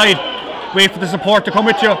back inside. Wait for the support to come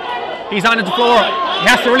with you. He's on the floor. He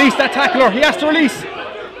has to release that tackler. He has to release.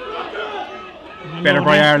 Better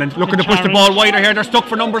by Ireland. Looking to push the ball wider here. They're stuck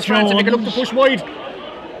for numbers, France, and they can look to push wide.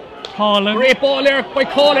 Colin. Great ball there by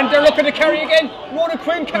Colin. They're looking to carry again. Ronan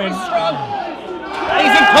Quinn carries strong.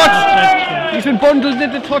 He's in touch. He's been bundled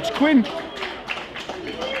into touch, Quinn.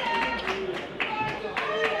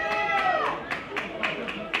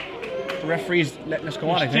 The referee's letting us go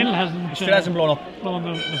on, I think. He still hasn't blown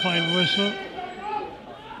the final whistle.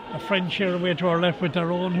 The French here away to our left with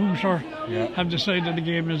their own hooter have decided the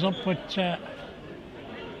game is up, but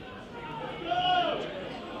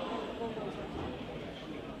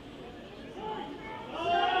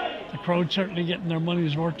the crowd certainly getting their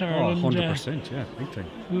money's worth. Ireland, 100%, big time.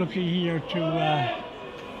 Looking here to,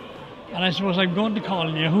 and I suppose I'm going to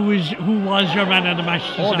call you. Who was your man of the match?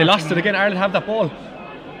 Oh, they lost it again. Ireland have that ball.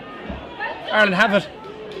 Ireland have it.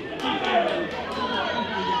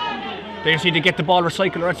 They just need to get the ball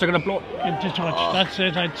recycled, or else they're going to blow into touch. That's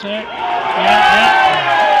it, I'd say.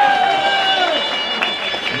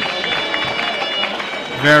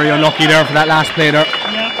 Very unlucky there for that last play there.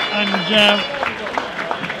 And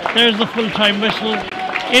there's the full-time whistle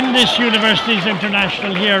in this Universities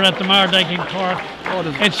International here at the Mardyke in Cork.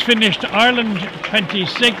 It's finished Ireland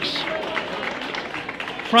 26,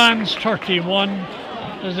 France 31.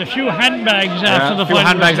 There's a few handbags after the final. A few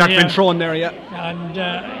handbags have been thrown there, And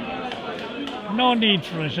no need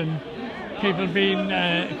for it. And people being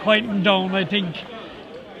quieting down. I think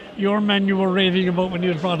your man you were raving about when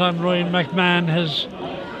you brought on Ryan McMahon has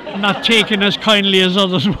not taken as kindly as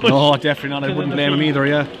others would. No, definitely not. I wouldn't blame him either,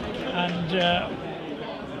 And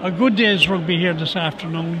a good day's rugby here this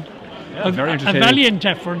afternoon. Very entertaining. A valiant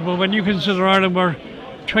effort, but when you consider Ireland were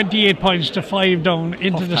 28 points to 5 down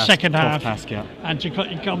into the second half, and to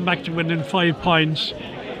come back to winning 5 points.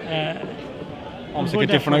 Almost like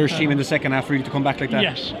a different Irish team in the second half, really, to come back like that.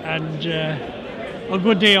 Yes, and a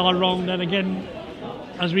good day all round. And again,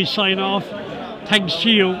 as we sign off, thanks to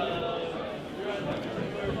you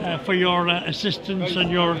for your assistance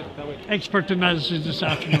and your expert analysis this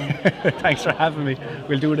afternoon. Thanks for having me.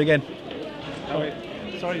 We'll do it again.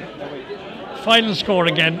 Sorry. Final score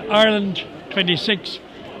again: Ireland 26,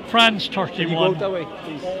 France Can you go 31. out that way,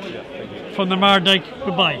 please? Yeah, thank you. From the Mardyke,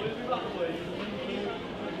 goodbye.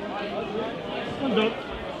 Well done.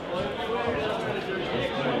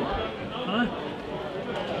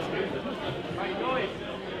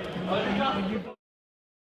 Huh?